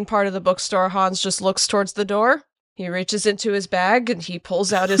in the main part of the bookstore, Hans just looks towards the door. He reaches into his bag and he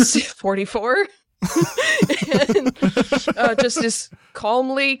pulls out his 44. And just is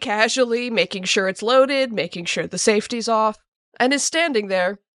calmly, casually making sure it's loaded, making sure the safety's off, and is standing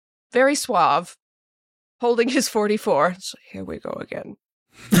there, very suave, holding his 44. So here we go again.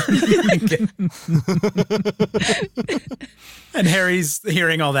 And Harry's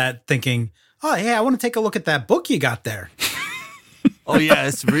hearing all that, thinking, "Oh yeah, I want to take a look at that book you got there." Oh yeah,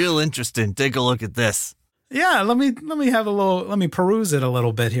 it's real interesting. Take a look at this. Yeah, let me peruse it a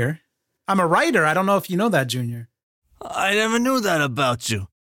little bit here. I'm a writer. I don't know if you know that, Junior. I never knew that about you.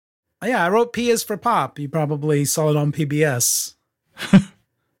 Yeah, I wrote P is for Pop. You probably saw it on PBS.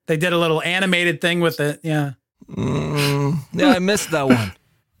 They did a little animated thing with it, yeah. Yeah, I missed that one.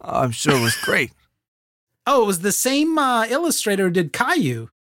 I'm sure it was great. Oh, it was the same illustrator who did Caillou.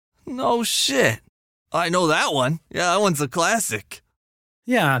 No shit. I know that one. Yeah, that one's a classic.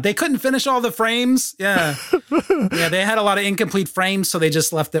 Yeah, they couldn't finish all the frames. Yeah. Yeah, they had a lot of incomplete frames, so they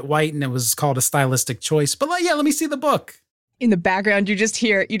just left it white, and it was called a stylistic choice. But yeah, let me see the book. In the background, you just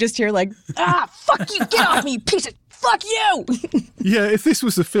hear like, fuck you, get off me, piece of, fuck you! Yeah, if this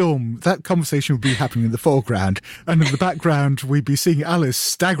was a film, that conversation would be happening in the foreground, and in the background, we'd be seeing Alice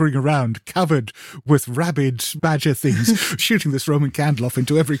staggering around, covered with rabid badger things, shooting this Roman candle off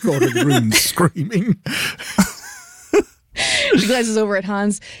into every corner of the room, screaming. She glances over at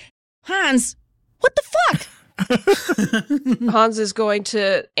Hans. Hans, what the fuck? Hans is going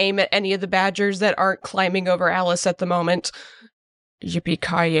to aim at any of the badgers that aren't climbing over Alice at the moment.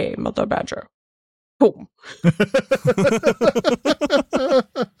 Yippee-ki-yay, mother badger. Boom.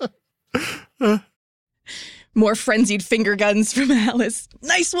 More frenzied finger guns from Alice.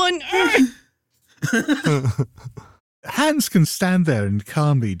 Nice one! Hans can stand there and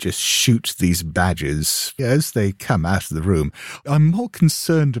calmly just shoot these badgers as they come out of the room. I'm more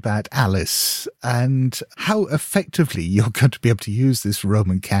concerned about Alice and how effectively you're going to be able to use this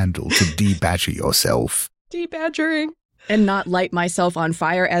Roman candle to de-badger yourself. De-badgering. And not light myself on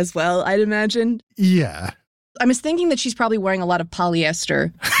fire as well, I'd imagine. Yeah. I was thinking that she's probably wearing a lot of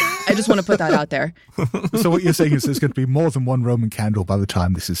polyester. I just want to put that out there. So what you're saying is there's going to be more than one Roman candle by the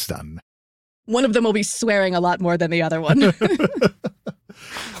time this is done. One of them will be swearing a lot more than the other one.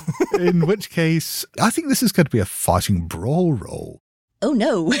 In which case, I think this is going to be a fighting brawl roll. Oh,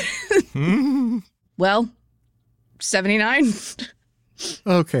 no. Well, 79.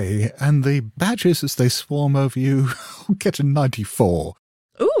 Okay, and the badgers as they swarm over you get a 94.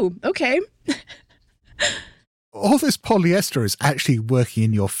 Ooh, okay. All this polyester is actually working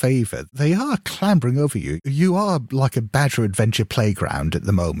in your favor. They are clambering over you. You are like a badger adventure playground at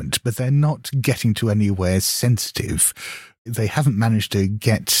the moment, but they're not getting to anywhere sensitive. They haven't managed to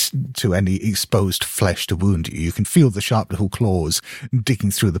get to any exposed flesh to wound you. You can feel the sharp little claws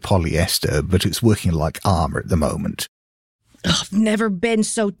digging through the polyester, but it's working like armor at the moment. Ugh, I've never been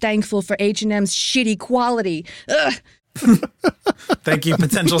so thankful for H&M's shitty quality. Ugh. Thank you,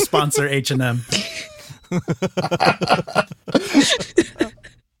 potential sponsor H&M.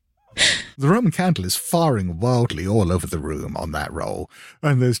 The Roman candle is firing wildly all over the room on that roll,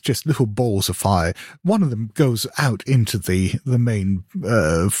 and there's just little balls of fire. One of them goes out into the main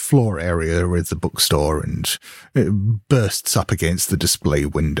floor area of the bookstore, and it bursts up against the display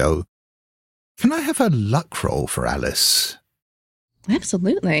window. Can I have a luck roll for Alice?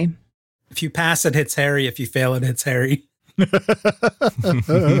 Absolutely. If you pass, it hits Harry. If you fail, it hits Harry.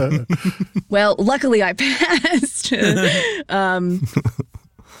 Well, luckily I passed.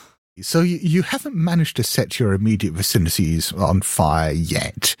 So you haven't managed to set your immediate vicinities on fire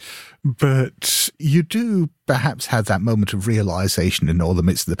yet, but you do perhaps have that moment of realization in all the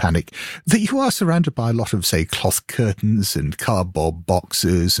midst of the panic that you are surrounded by a lot of, say, cloth curtains and cardboard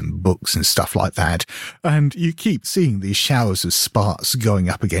boxes and books and stuff like that, and you keep seeing these showers of sparks going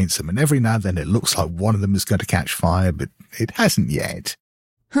up against them, and every now and then it looks like one of them is going to catch fire, but it hasn't yet.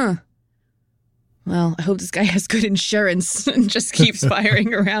 Huh. Well, I hope this guy has good insurance and just keeps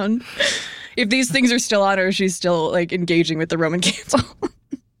firing around. If these things are still on her, she's still, like, engaging with the Roman candle.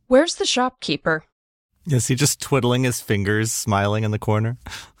 Where's the shopkeeper? Is he just twiddling his fingers, smiling in the corner?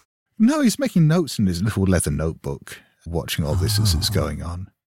 No, he's making notes in his little leather notebook, watching all this as it's going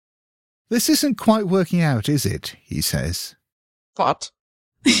on. This isn't quite working out, is it? He says. What?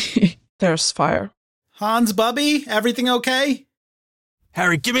 There's fire. Hans, Bubby, everything okay?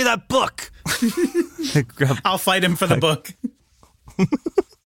 Harry, give me that book. I'll fight him for the book.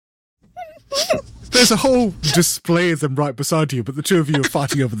 There's a whole display of them right beside you, but the two of you are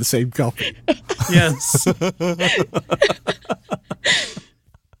fighting over the same copy. Yes.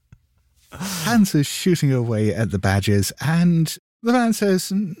 Hans is shooting away at the badges, and the man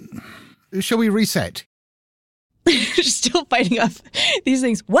says, shall we reset? Still fighting off these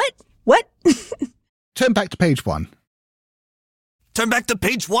things. What? Turn back to page 1. Turn back to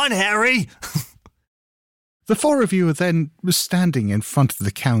page 1, Harry! The four of you are then standing in front of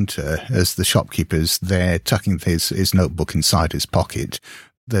the counter as the shopkeeper's there tucking his notebook inside his pocket.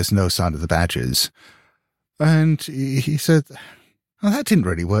 There's no sign of the badges. And he said, well, that didn't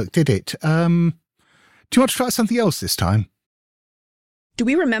really work, did it? Do you want to try something else this time? Do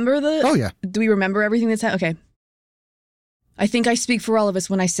we remember the... Oh, yeah. Do we remember everything that's happened? Okay. I think I speak for all of us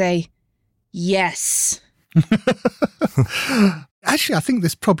when I say, yes. Actually, I think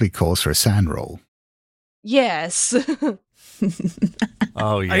this probably calls for a SAN roll. Yes.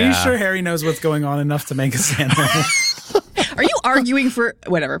 Oh, yeah. Are you sure Harry knows what's going on enough to make a SAN roll? Are you arguing for...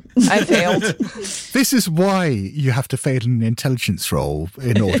 Whatever. I failed. This is why you have to fail an intelligence roll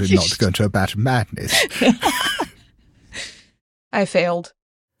in order not to go into a bout of madness. I failed.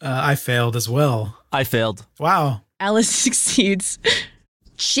 I failed as well. I failed. Wow. Alice succeeds.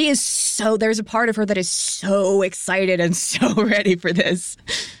 She is so... There's a part of her that is so excited and so ready for this.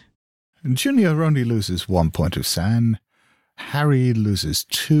 Junior only loses 1 point of SAN. Harry loses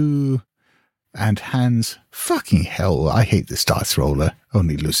 2. And Hans, fucking hell, I hate this dice roller,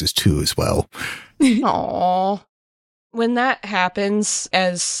 only loses 2 as well. Aww. When that happens,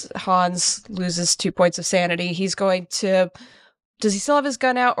 as Hans loses 2 points of sanity, he's going to... Does he still have his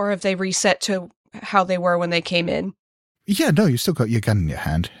gun out, or have they reset to how they were when they came in? Yeah, no, you still got your gun in your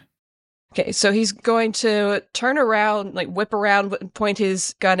hand. Okay, so he's going to turn around, like whip around and point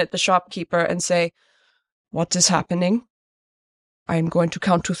his gun at the shopkeeper and say, "What is happening? I am going to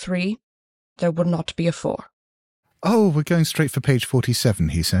count to 3. There will not be a 4. Oh, we're going straight for page 47,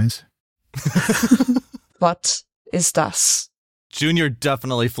 he says. What is das?" Junior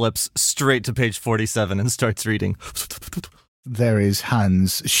definitely flips straight to page 47 and starts reading. There is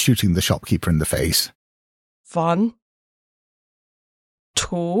Hans shooting the shopkeeper in the face. 1,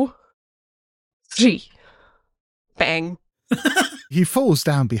 2, 3. Bang. He falls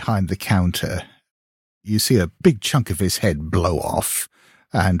down behind the counter. You see a big chunk of his head blow off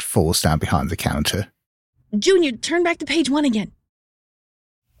and falls down behind the counter. Junior, turn back to page 1 again.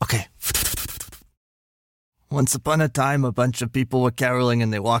 Okay. Once upon a time, a bunch of people were caroling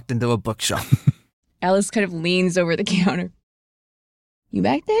and they walked into a bookshop. Alice kind of leans over the counter. You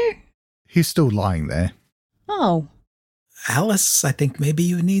back there? He's still lying there. Oh. Alice, I think maybe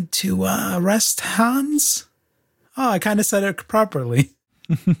you need to arrest Hans? Oh, I kind of said it properly.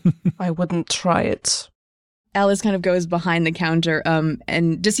 I wouldn't try it. Alice kind of goes behind the counter,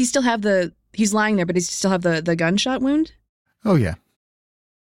 and does he still have he's lying there, but does he still have the gunshot wound? Oh, yeah.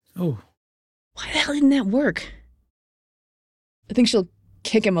 Oh. Why the hell didn't that work? I think she'll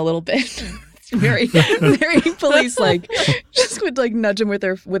kick him a little bit. It's very, very police-like. Just would nudge him with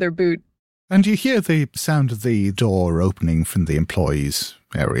her boot. And you hear the sound of the door opening from the employees'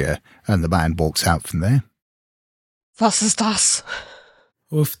 area, and the man walks out from there. Was ist das?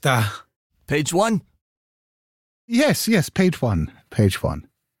 Oofda. Page 1? Yes, page 1. Page 1.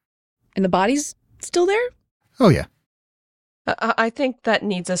 And the body's still there? Oh, yeah. I think that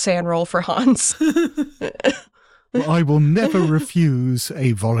needs a SAN roll for Hans. I will never refuse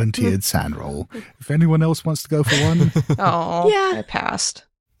a volunteered SAN roll. If anyone else wants to go for one. Oh, yeah. I passed.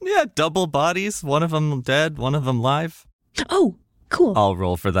 Yeah, double bodies. One of them dead, one of them live. Oh, cool. I'll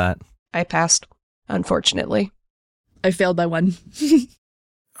roll for that. I passed, unfortunately. I failed by 1.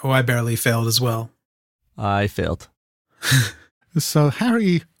 Oh, I barely failed as well. I failed. So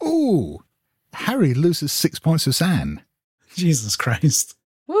Harry loses 6 points of SAN. Jesus Christ.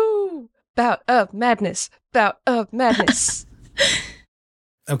 Woo! Bout of madness. Bout of madness.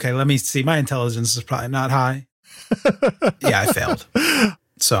 Okay, let me see. My intelligence is probably not high. Yeah, I failed.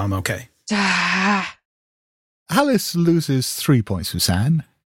 So I'm okay. Alice loses 3 points of SAN.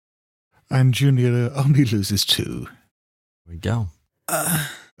 And Junior only loses 2. Here we go.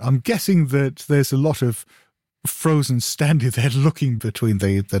 I'm guessing that there's a lot of frozen standing there looking between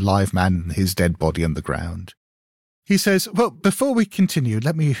the live man and his dead body on the ground. He says, well, before we continue,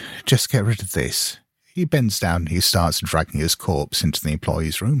 let me just get rid of this. He bends down and he starts dragging his corpse into the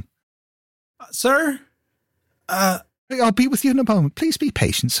employee's room. Sir? I'll be with you in a moment. Please be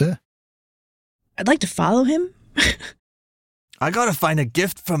patient, sir. I'd like to follow him. I gotta find a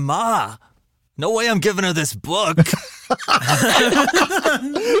gift for Ma. No way I'm giving her this book.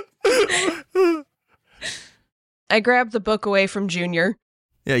 I grabbed the book away from Junior.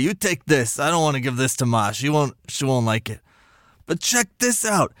 Yeah, you take this. I don't want to give this to Ma. She won't like it. But check this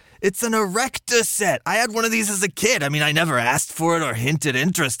out. It's an Erector set. I had one of these as a kid. I mean, I never asked for it or hinted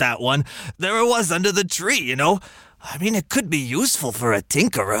interest at one. There it was under the tree, you know? I mean, it could be useful for a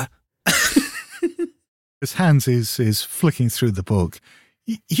tinkerer. As Hans is flicking through the book,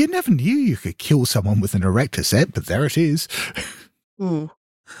 you never knew you could kill someone with an Erector set, but there it is. Ooh.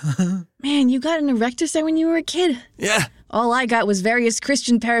 Man, you got an Erector set when you were a kid? Yeah. All I got was various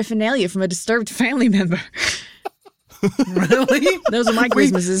Christian paraphernalia from a disturbed family member. Really? Those are my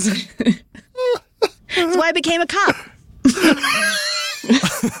Christmases. That's why I became a cop.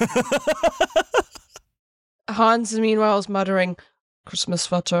 Hans, meanwhile, is muttering, Christmas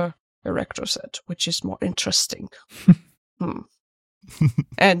sweater, Erector set, which is more interesting.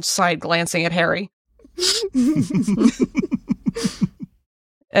 And side-glancing at Harry.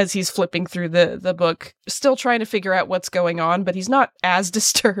 As he's flipping through the book, still trying to figure out what's going on, but he's not as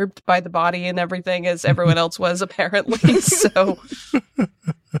disturbed by the body and everything as everyone else was, apparently. So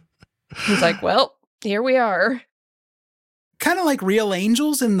he's like, well, here we are. Kind of like real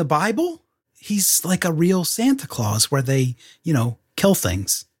angels in the Bible. He's like a real Santa Claus where they, kill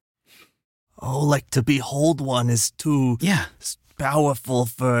things. Oh, like to behold one is too powerful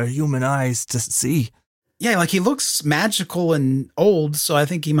for human eyes to see. Yeah, like he looks magical and old, so I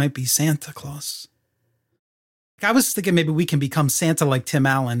think he might be Santa Claus. I was thinking maybe we can become Santa like Tim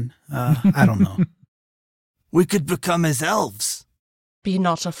Allen. I don't know. We could become his elves. Be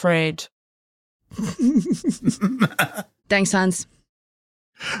not afraid. Thanks, Hans.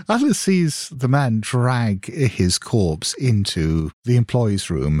 Alice sees the man drag his corpse into the employee's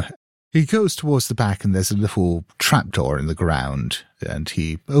room. He goes towards the back and there's a little trapdoor in the ground, and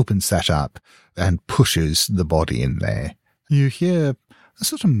he opens that up and pushes the body in there. You hear a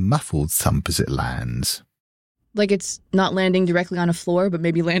sort of muffled thump as it lands. Like it's not landing directly on a floor, but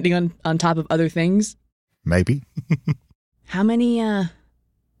maybe landing on top of other things? Maybe. How many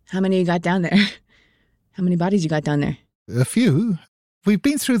you got down there? How many bodies you got down there? A few. We've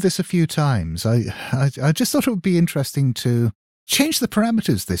been through this a few times. I just thought it would be interesting to change the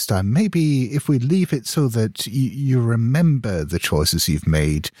parameters this time. Maybe if we leave it so that you remember the choices you've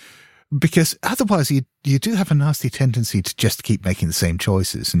made, because otherwise you do have a nasty tendency to just keep making the same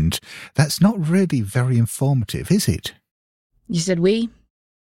choices, and that's not really very informative, is it? You said we?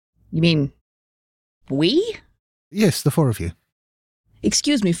 You mean we? Yes, the four of you.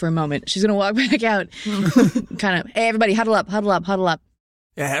 Excuse me for a moment. She's going to walk back out. Kind of, hey, everybody, huddle up, huddle up, huddle up.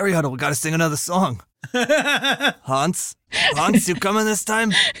 Yeah, Harry Huddle, we gotta sing another song. Hans, you coming this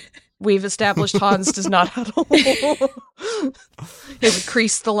time? We've established Hans does not huddle. It would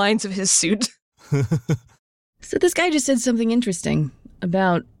crease the lines of his suit. So this guy just said something interesting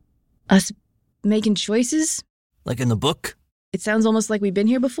about us making choices. Like in the book? It sounds almost like we've been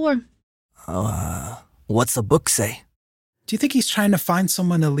here before. Oh, what's the book say? Do you think he's trying to find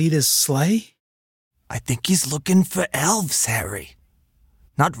someone to lead his sleigh? I think he's looking for elves, Harry.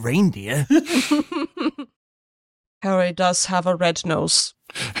 Not reindeer. Harry does have a red nose.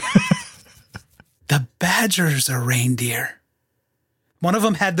 The badgers are reindeer. One of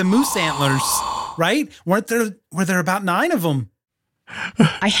them had the moose antlers, right? Were there about 9 of them?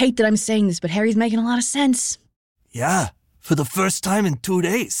 I hate that I'm saying this, but Harry's making a lot of sense. Yeah, for the first time in 2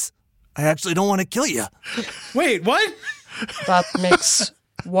 days. I actually don't want to kill you. Wait, what? That makes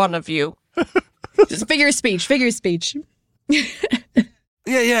one of you. Just figure of speech.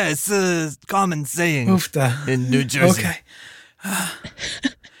 Yeah, it's a common saying in New Jersey. Okay.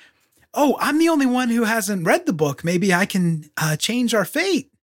 I'm the only one who hasn't read the book. Maybe I can change our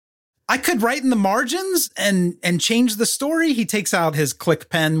fate. I could write in the margins and change the story. He takes out his click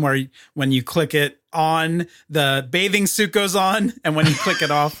pen where when you click it on, the bathing suit goes on, and when you click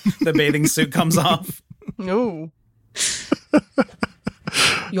it off, the bathing suit comes off. No.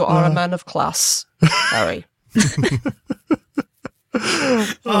 You are a man of class, Harry.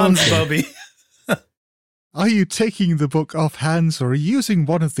 Hans Bubby. Are you taking the book off Hans, or are you using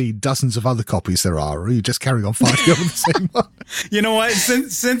one of the dozens of other copies there are, or are you just carrying on fighting over the same one? You know what?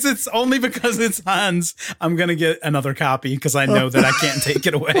 Since it's only because it's Hans, I'm going to get another copy because I know that I can't take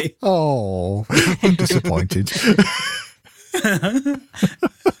it away. Oh, I'm disappointed. I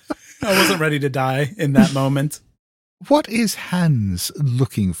wasn't ready to die in that moment. What is Hans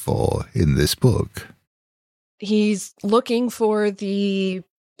looking for in this book? He's looking for the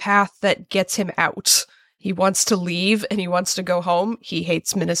path that gets him out. He wants to leave and he wants to go home. He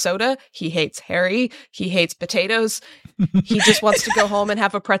hates Minnesota. He hates Harry. He hates potatoes. He just wants to go home and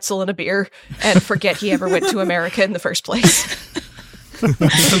have a pretzel and a beer and forget he ever went to America in the first place.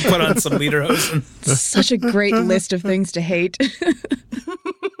 Put on some lederhosen. Such a great list of things to hate.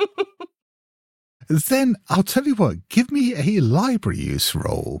 Then I'll tell you what, give me a library use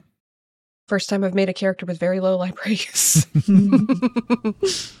roll. First time I've made a character with very low library use.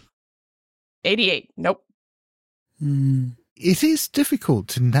 88. Nope. It is difficult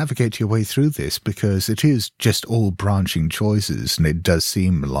to navigate your way through this because it is just all branching choices, and it does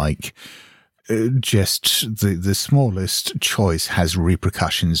seem like just the smallest choice has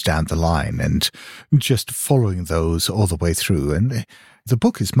repercussions down the line, and just following those all the way through. And the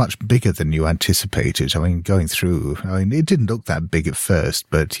book is much bigger than you anticipated. I mean, going through, it didn't look that big at first,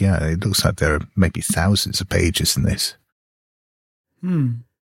 but yeah, it looks like there are maybe thousands of pages in this.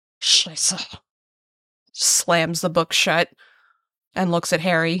 Scheiße. Slams the book shut and looks at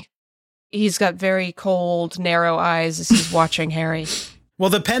Harry. He's got very cold, narrow eyes as he's watching Harry. Well,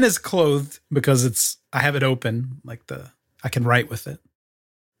 the pen is clothed because I have it open, I can write with it.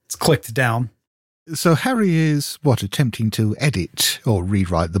 It's clicked down. So Harry is, attempting to edit or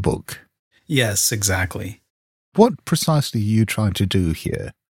rewrite the book? Yes, exactly. What precisely are you trying to do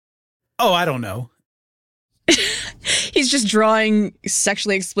here? Oh, I don't know. He's just drawing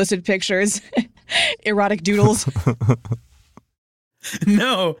sexually explicit pictures, erotic doodles.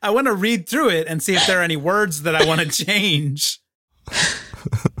 No, I want to read through it and see if there are any words that I want to change.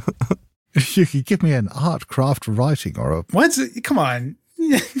 You could give me an art craft writing or a... What? Come on.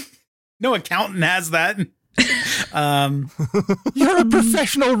 No accountant has that. You're a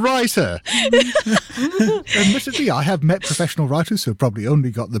professional writer. Admittedly, I have met professional writers who have probably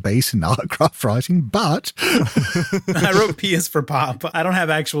only got the base in art craft writing, but... I wrote P is for Pop. I don't have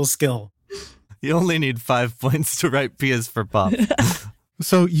actual skill. You only need 5 points to write P is for Pop.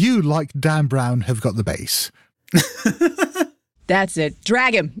 So you, like Dan Brown, have got the base. That's it.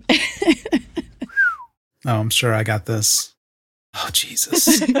 Drag him. Oh, I'm sure I got this. Oh,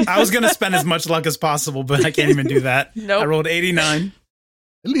 Jesus. I was going to spend as much luck as possible, but I can't even do that. Nope. I rolled 89.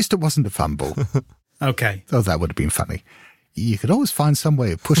 At least it wasn't a fumble. Okay. Though that would have been funny. You could always find some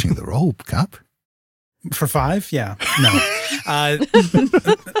way of pushing the roll, Cup. For 5? Yeah. No.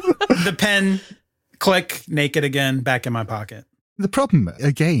 The pen, click, naked again, back in my pocket. The problem,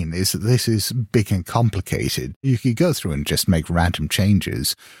 again, is that this is big and complicated. You could go through and just make random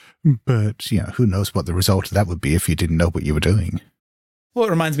changes, but, who knows what the result of that would be if you didn't know what you were doing. Well,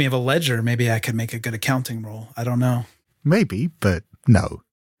 it reminds me of a ledger. Maybe I could make a good accounting roll. I don't know. Maybe, but no.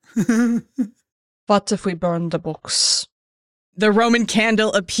 What if we burn the books? The Roman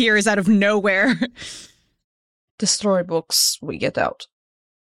candle appears out of nowhere. Destroy books, we get out.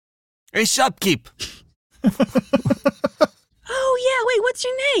 Hey, shopkeep! Oh, yeah, wait, what's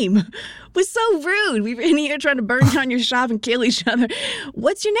your name? Was so rude. We were in here trying to burn down your shop and kill each other.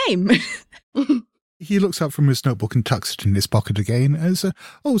 What's your name? He looks up from his notebook and tucks it in his pocket again as,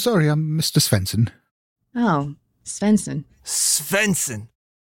 oh, sorry, I'm Mr. Svensson. Oh, Svensson. Svensson!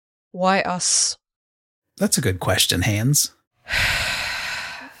 Why us? That's a good question, Hans.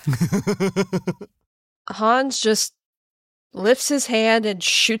 Hans just lifts his hand and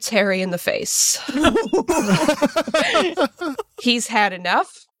shoots Harry in the face. He's had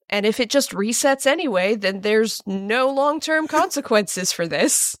enough, and if it just resets anyway, then there's no long-term consequences for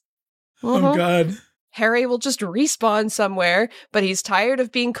this. Oh, God. Harry will just respawn somewhere, but he's tired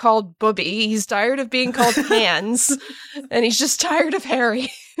of being called Booby, he's tired of being called Hans, and he's just tired of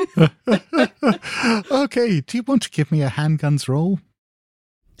Harry. Okay, do you want to give me a handguns roll?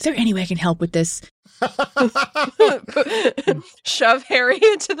 Is there any way I can help with this? Shove Harry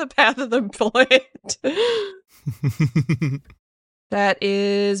into the path of the bullet. That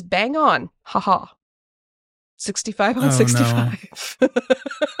is bang on. Haha. 65 on 65. No.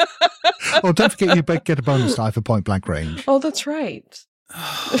 Oh, don't forget you get a bonus die for point blank range. Oh, that's right.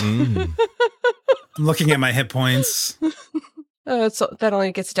 I'm looking at my hit points. That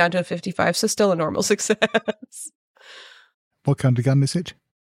only gets down to a 55, so still a normal success. What kind of gun is it?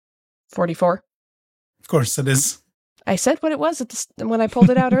 44. Of course it is. I said what it was when I pulled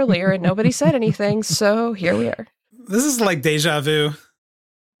it out earlier, and nobody said anything, so here we are. This is like deja vu.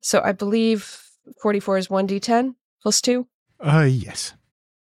 So I believe 44 is 1d10 plus 2? Yes.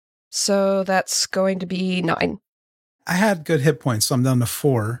 So that's going to be 9. I had good hit points, so I'm down to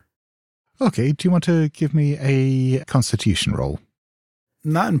 4. Okay, do you want to give me a constitution roll?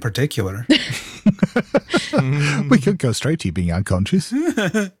 Not in particular. We could go straight to you being unconscious.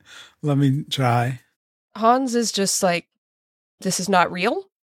 Let me try. Hans is just like, this is not real.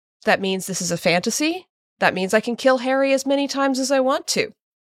 That means this is a fantasy. That means I can kill Harry as many times as I want to.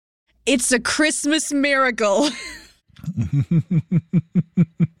 It's a Christmas miracle.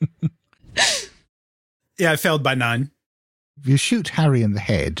 Yeah, I failed by 9. You shoot Harry in the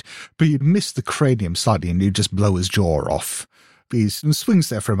head, but you miss the cranium slightly and you just blow his jaw off. He swings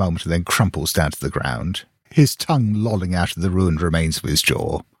there for a moment and then crumples down to the ground, his tongue lolling out of the ruined remains of his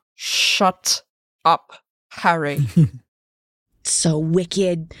jaw. Shut up, Harry. So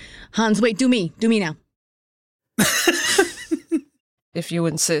wicked. Hans, wait, do me now. If you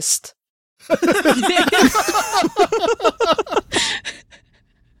insist.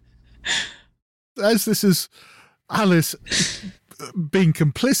 As this is Alice being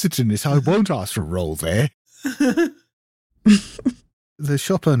complicit in it, I won't ask for a roll there. The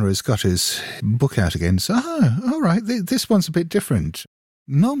shop owner has got his book out again. So, all right, this one's a bit different.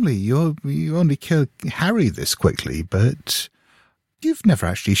 Normally, you only kill Harry this quickly, but you've never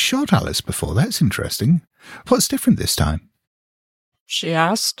actually shot Alice before. That's interesting. What's different this time? She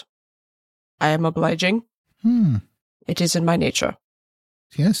asked. I am obliging. It is in my nature.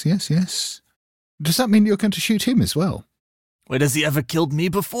 Yes. Does that mean you're going to shoot him as well? Wait, has he ever killed me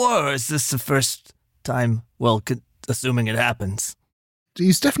before, or is this the first time? Well, assuming it happens.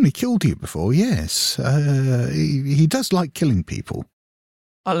 He's definitely killed you before, yes. He does like killing people.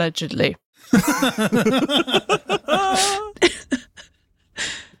 Allegedly.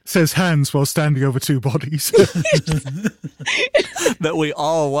 Says Hans while standing over 2 bodies. That we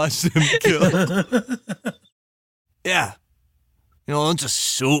all watched him kill. Yeah. Don't just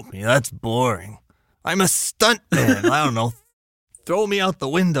shoot me. That's boring. I'm a stuntman. I don't know. Throw me out the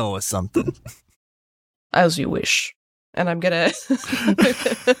window or something. As you wish. And I'm gonna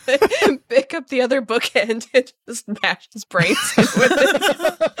pick up the other bookend and just mash his brains in with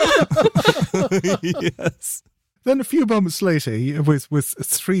it. Yes. Then a few moments later, with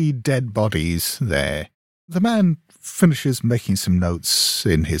 3 dead bodies there, the man finishes making some notes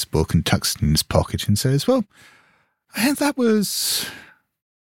in his book and tucks it in his pocket and says, well, that was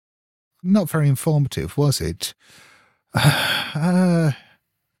not very informative, was it?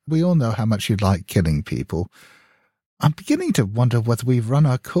 We all know how much you like killing people. I'm beginning to wonder whether we've run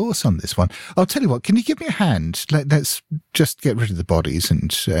our course on this one. I'll tell you what, can you give me a hand? Let's just get rid of the bodies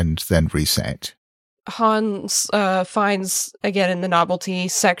and then reset. Hans finds, again in the novelty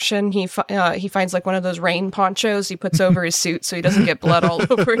section, he finds like one of those rain ponchos he puts over his suit so he doesn't get blood all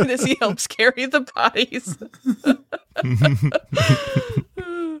over it as he helps carry the bodies.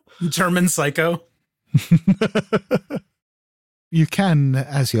 German Psycho. You can,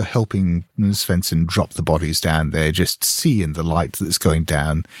 as you're helping Svensson drop the bodies down there, just see in the light that's going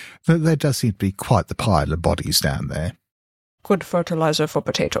down that there does seem to be quite the pile of bodies down there. Good fertilizer for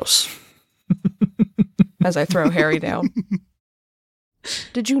potatoes. As I throw Harry down.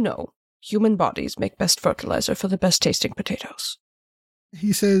 Did you know human bodies make best fertilizer for the best tasting potatoes?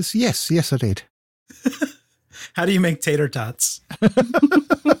 He says, yes, I did. How do you make tater tots?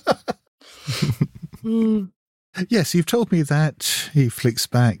 Yes, you've told me that. He flicks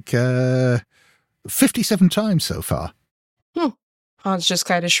back 57 times so far. Hans just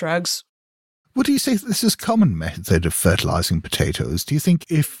kind of shrugs. What do you say this is a common method of fertilizing potatoes? Do you think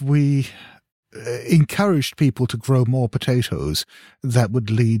if we encouraged people to grow more potatoes, that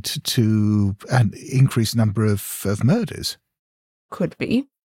would lead to an increased number of murders? Could be.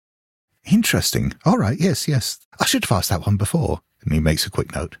 Interesting. All right, yes. I should have asked that one before. And he makes a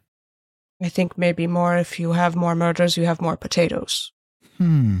quick note. I think maybe more if you have more murders, you have more potatoes.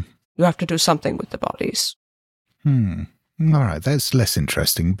 You have to do something with the bodies. All right, that's less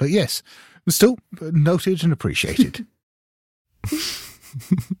interesting, but yes, still noted and appreciated.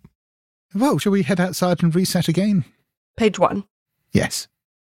 Well, shall we head outside and reset again? Page 1. Yes.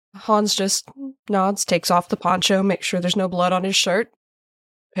 Hans just nods, takes off the poncho, makes sure there's no blood on his shirt.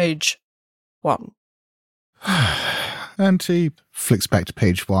 Page 1. And he flicks back to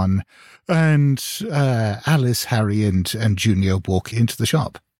page 1, and Alice, Harry, and Junior walk into the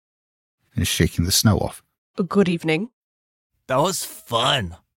shop and shaking the snow off. Good evening. That was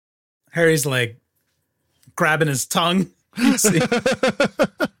fun. Harry's like grabbing his tongue.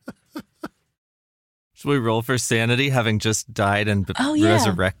 Should we roll for sanity, having just died and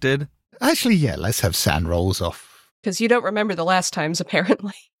resurrected? Actually, yeah, let's have San rolls off. Because you don't remember the last times,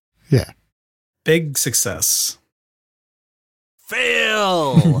 apparently. Yeah. Big success.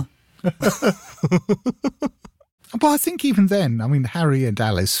 Fail! Well, I think even then, I mean, Harry and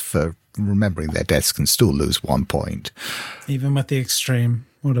Alice, for remembering their deaths, can still lose 1 point. Even with the extreme.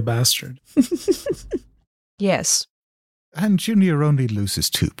 What a bastard. Yes. And Junior only loses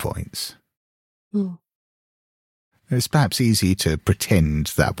 2 points. It's perhaps easy to pretend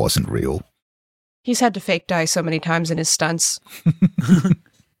that wasn't real. He's had to fake die so many times in his stunts.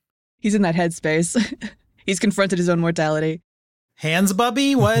 He's in that headspace. He's confronted his own mortality. Hands,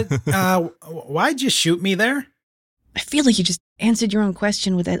 Bubby? What? Why'd you shoot me there? I feel like you just answered your own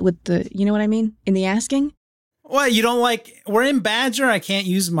question with the, you know what I mean? In the asking? What, you don't like, we're in Badger? I can't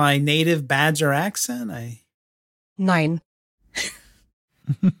use my native Badger accent? 9.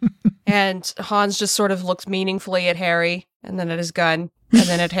 And Hans just sort of looked meaningfully at Harry, and then at his gun, and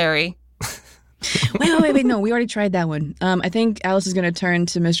then at Harry. Wait, no, we already tried that one. I think Alice is going to turn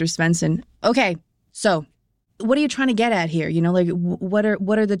to Mr. Svensson. Okay, so what are you trying to get at here? You know, like, what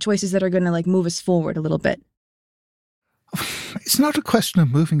are the choices that are going to, like, move us forward a little bit? It's not a question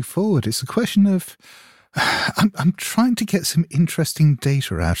of moving forward. It's a question of... I'm trying to get some interesting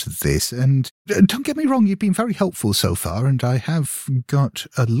data out of this, and don't get me wrong, you've been very helpful so far, and I have got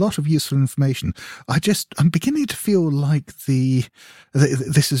a lot of useful information. I'm beginning to feel like this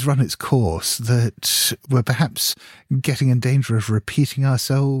has run its course, that we're perhaps getting in danger of repeating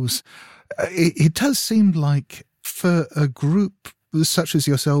ourselves. It does seem like for a group such as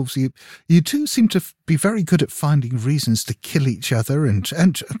yourselves, you do seem to be very good at finding reasons to kill each other and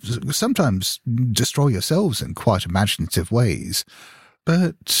sometimes destroy yourselves in quite imaginative ways.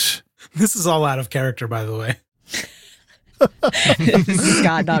 But this is all out of character, by the way. This is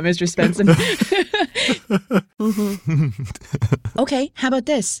Scott, not Mr. Svensson. Mm-hmm. Okay, how about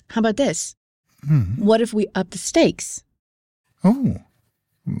this? What if we up the stakes? Oh,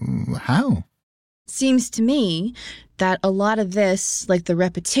 how? Seems to me that a lot of this, like the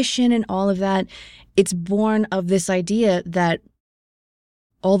repetition and all of that, it's born of this idea that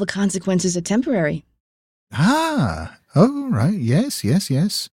all the consequences are temporary. Oh, right. Yes.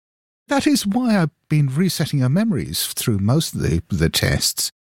 That is why I've been resetting your memories through most of the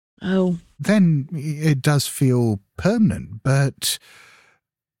tests. Oh. Then it does feel permanent, but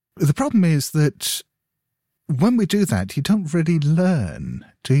the problem is that when we do that, you don't really learn,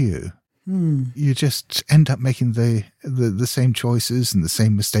 do you? You just end up making the same choices and the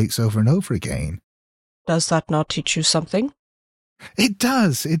same mistakes over and over again. Does that not teach you something? It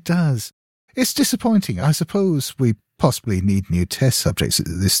does. It's disappointing. I suppose we possibly need new test subjects at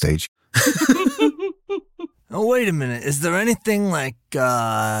this stage. Oh, wait a minute. Is there anything like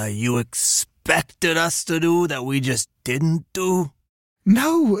you expected us to do that we just didn't do?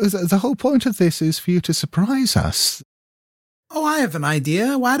 No, the whole point of this is for you to surprise us. Oh, I have an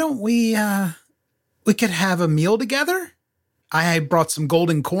idea. Why don't we could have a meal together? I brought some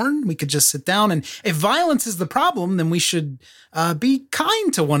golden corn. We could just sit down, and if violence is the problem, then we should be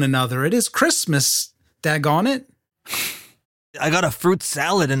kind to one another. It is Christmas, daggone it. I got a fruit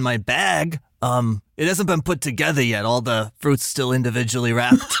salad in my bag. It hasn't been put together yet. All the fruit's still individually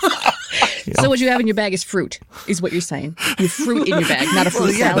wrapped. So what you have in your bag is fruit, is what you're saying. You have fruit in your bag, not a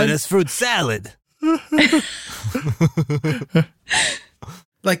fruit salad. Yeah, but it's fruit salad.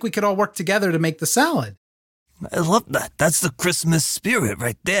 Like we could all work together to make the salad. I love that. That's the Christmas spirit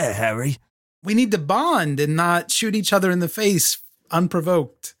right there, Harry. We need to bond and not shoot each other in the face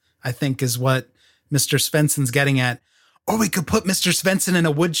unprovoked, I think is what Mr. Svensson's getting at. Or we could put Mr. Svensson in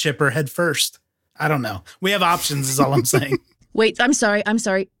a wood chipper head first. I don't know. We have options is all I'm saying. Wait, I'm sorry.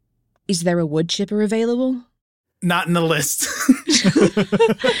 Is there a wood chipper available? Not in the list.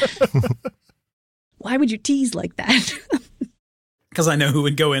 Why would you tease like that? Because I know who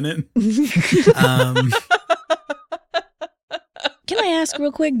would go in it. Can I ask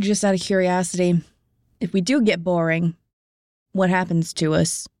real quick, just out of curiosity, if we do get boring, what happens to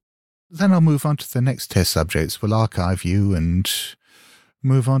us? Then I'll move on to the next test subjects. We'll archive you and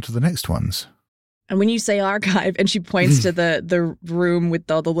move on to the next ones. And when you say archive, and she points to the room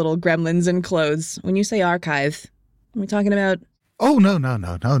with all the little gremlins and clothes, when you say archive, are we talking about... Oh,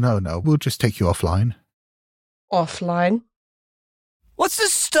 no. We'll just take you offline. Offline? What's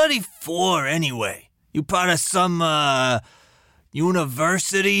this study for, anyway? You part of some,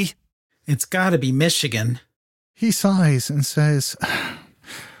 university? It's gotta be Michigan. He sighs and says,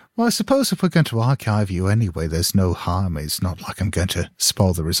 well, I suppose if we're going to archive you anyway, there's no harm. It's not like I'm going to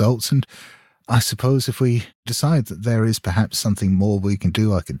spoil the results. And I suppose if we decide that there is perhaps something more we can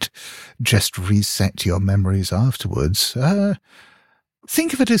do, I could just reset your memories afterwards.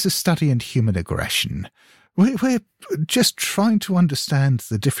 Think of it as a study in human aggression. We're just trying to understand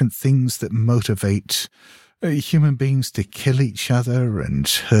the different things that motivate human beings to kill each other and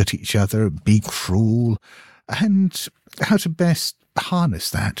hurt each other, be cruel, and how to best harness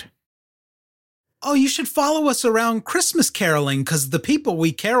that. Oh, you should follow us around Christmas caroling, because the people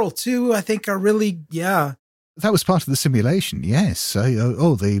we carol to, I think, are really, yeah. That was part of the simulation, yes.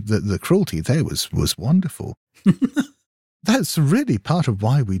 The cruelty there was wonderful. That's really part of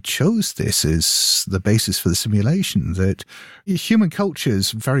why we chose this as the basis for the simulation, that human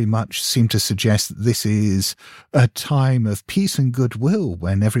cultures very much seem to suggest that this is a time of peace and goodwill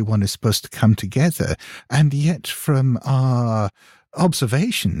when everyone is supposed to come together. And yet from our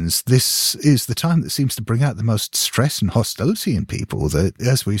observations, this is the time that seems to bring out the most stress and hostility in people, that,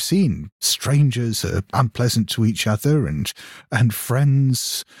 as we've seen, strangers are unpleasant to each other, and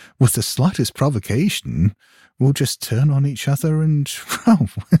friends, with the slightest provocation, will just turn on each other and, well,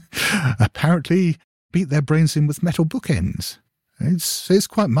 apparently beat their brains in with metal bookends. It's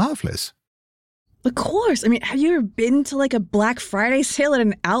quite marvellous. Of course. I mean, have you ever been to like a Black Friday sale at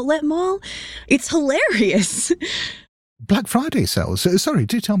an outlet mall? It's hilarious. Black Friday sales? Sorry,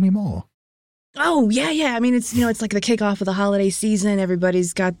 do tell me more. Oh, yeah. I mean, it's like the kickoff of the holiday season.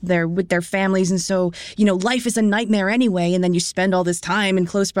 Everybody's got with their families. And so, life is a nightmare anyway. And then you spend all this time in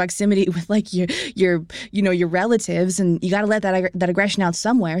close proximity with like your relatives, and you got to let that aggression out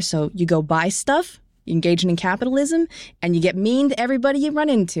somewhere. So you go buy stuff, you engage in capitalism, and you get mean to everybody you run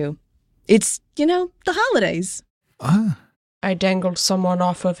into. It's, the holidays. I dangled someone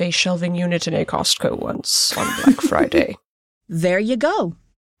off of a shelving unit in a Costco once on Black Friday. There you go.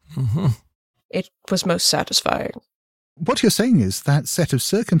 Mm-hmm. It was most satisfying. What you're saying is that set of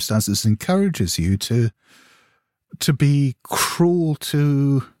circumstances encourages you to be cruel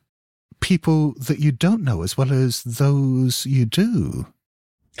to people that you don't know as well as those you do.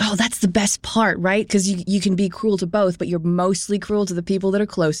 Oh, that's the best part, right? Because you can be cruel to both, but you're mostly cruel to the people that are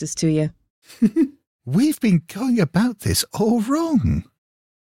closest to you. We've been going about this all wrong.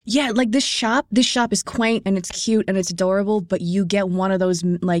 Yeah, like this shop is quaint and it's cute and it's adorable, but you get one of those,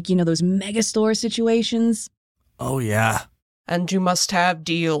 those mega store situations. Oh, yeah. And you must have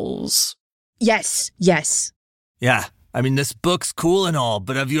deals. Yes. Yeah, I mean, this book's cool and all,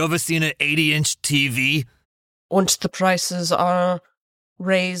 but have you ever seen an 80-inch TV? Once the prices are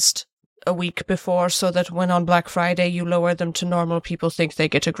raised a week before so that when on Black Friday you lower them to normal, people think they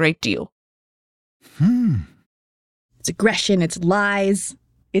get a great deal. It's aggression, it's lies.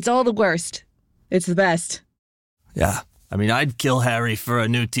 It's all the worst. It's the best. Yeah, I mean, I'd kill Harry for a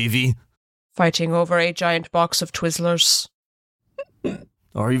new TV. Fighting over a giant box of Twizzlers.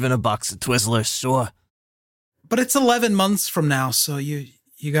 Or even a box of Twizzlers, sure. But it's 11 months from now, so you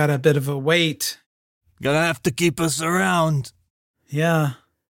got a bit of a wait. Gonna have to keep us around. Yeah.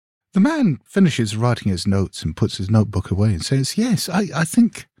 The man finishes writing his notes and puts his notebook away and says, yes, I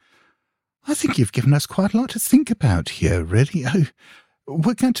think you've given us quite a lot to think about here, really.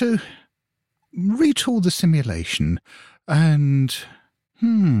 We're going to retool the simulation, and,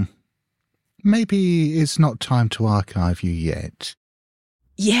 maybe it's not time to archive you yet.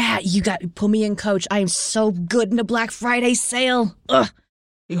 Yeah, you got pull me in, coach. I am so good in a Black Friday sale. Ugh.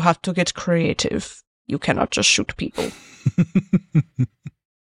 You have to get creative. You cannot just shoot people.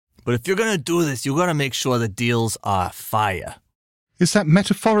 But if you're going to do this, you got to make sure the deals are fire. Is that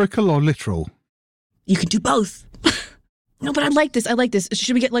metaphorical or literal? You can do both. No, but I like this.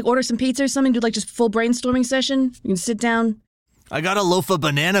 Should we order some pizza or something? Do just full brainstorming session? You can sit down. I got a loaf of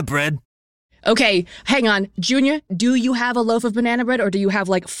banana bread. Okay, hang on. Junior, do you have a loaf of banana bread, or do you have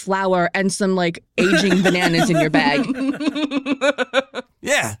flour and some aging bananas in your bag?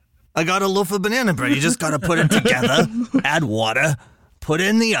 Yeah, I got a loaf of banana bread. You just got to put it together, add water, put it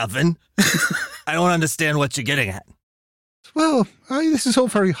in the oven. I don't understand what you're getting at. Well, this is all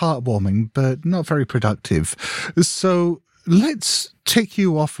very heartwarming, but not very productive. So let's take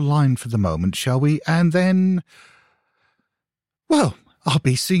you offline for the moment, shall we? And then, well, I'll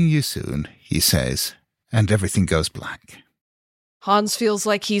be seeing you soon, he says, and everything goes black. Hans feels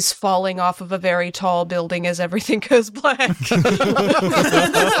like he's falling off of a very tall building as everything goes black.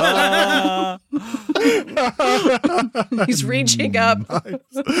 He's reaching up.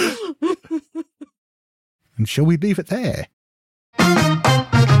 And shall we leave it there?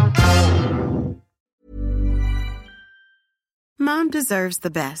 Mom deserves the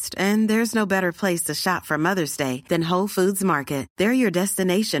best, and there's no better place to shop for Mother's Day than Whole Foods Market. They're your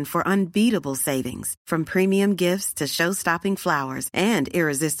destination for unbeatable savings, from premium gifts to show-stopping flowers and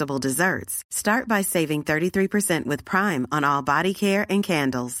irresistible desserts. Start by saving 33% with Prime on all body care and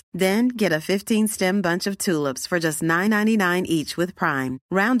candles. Then get a 15-stem bunch of tulips for just $9.99 each with Prime.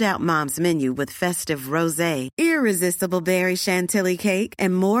 Round out Mom's menu with festive rosé, irresistible berry chantilly cake,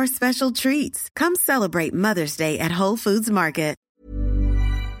 and more special treats. Come celebrate Mother's Day at Whole Foods Market.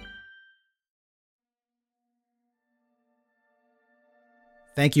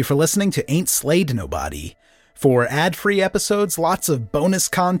 Thank you for listening to Ain't Slayed Nobody. For ad-free episodes, lots of bonus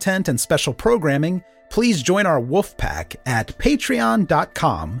content, and special programming, please join our wolf pack at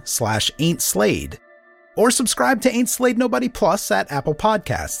patreon.com/ain'tslayed. Or subscribe to Ain't Slayed Nobody Plus at Apple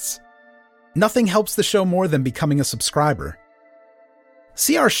Podcasts. Nothing helps the show more than becoming a subscriber.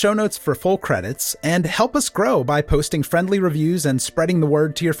 See our show notes for full credits, and help us grow by posting friendly reviews and spreading the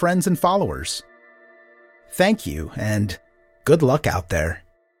word to your friends and followers. Thank you, and good luck out there.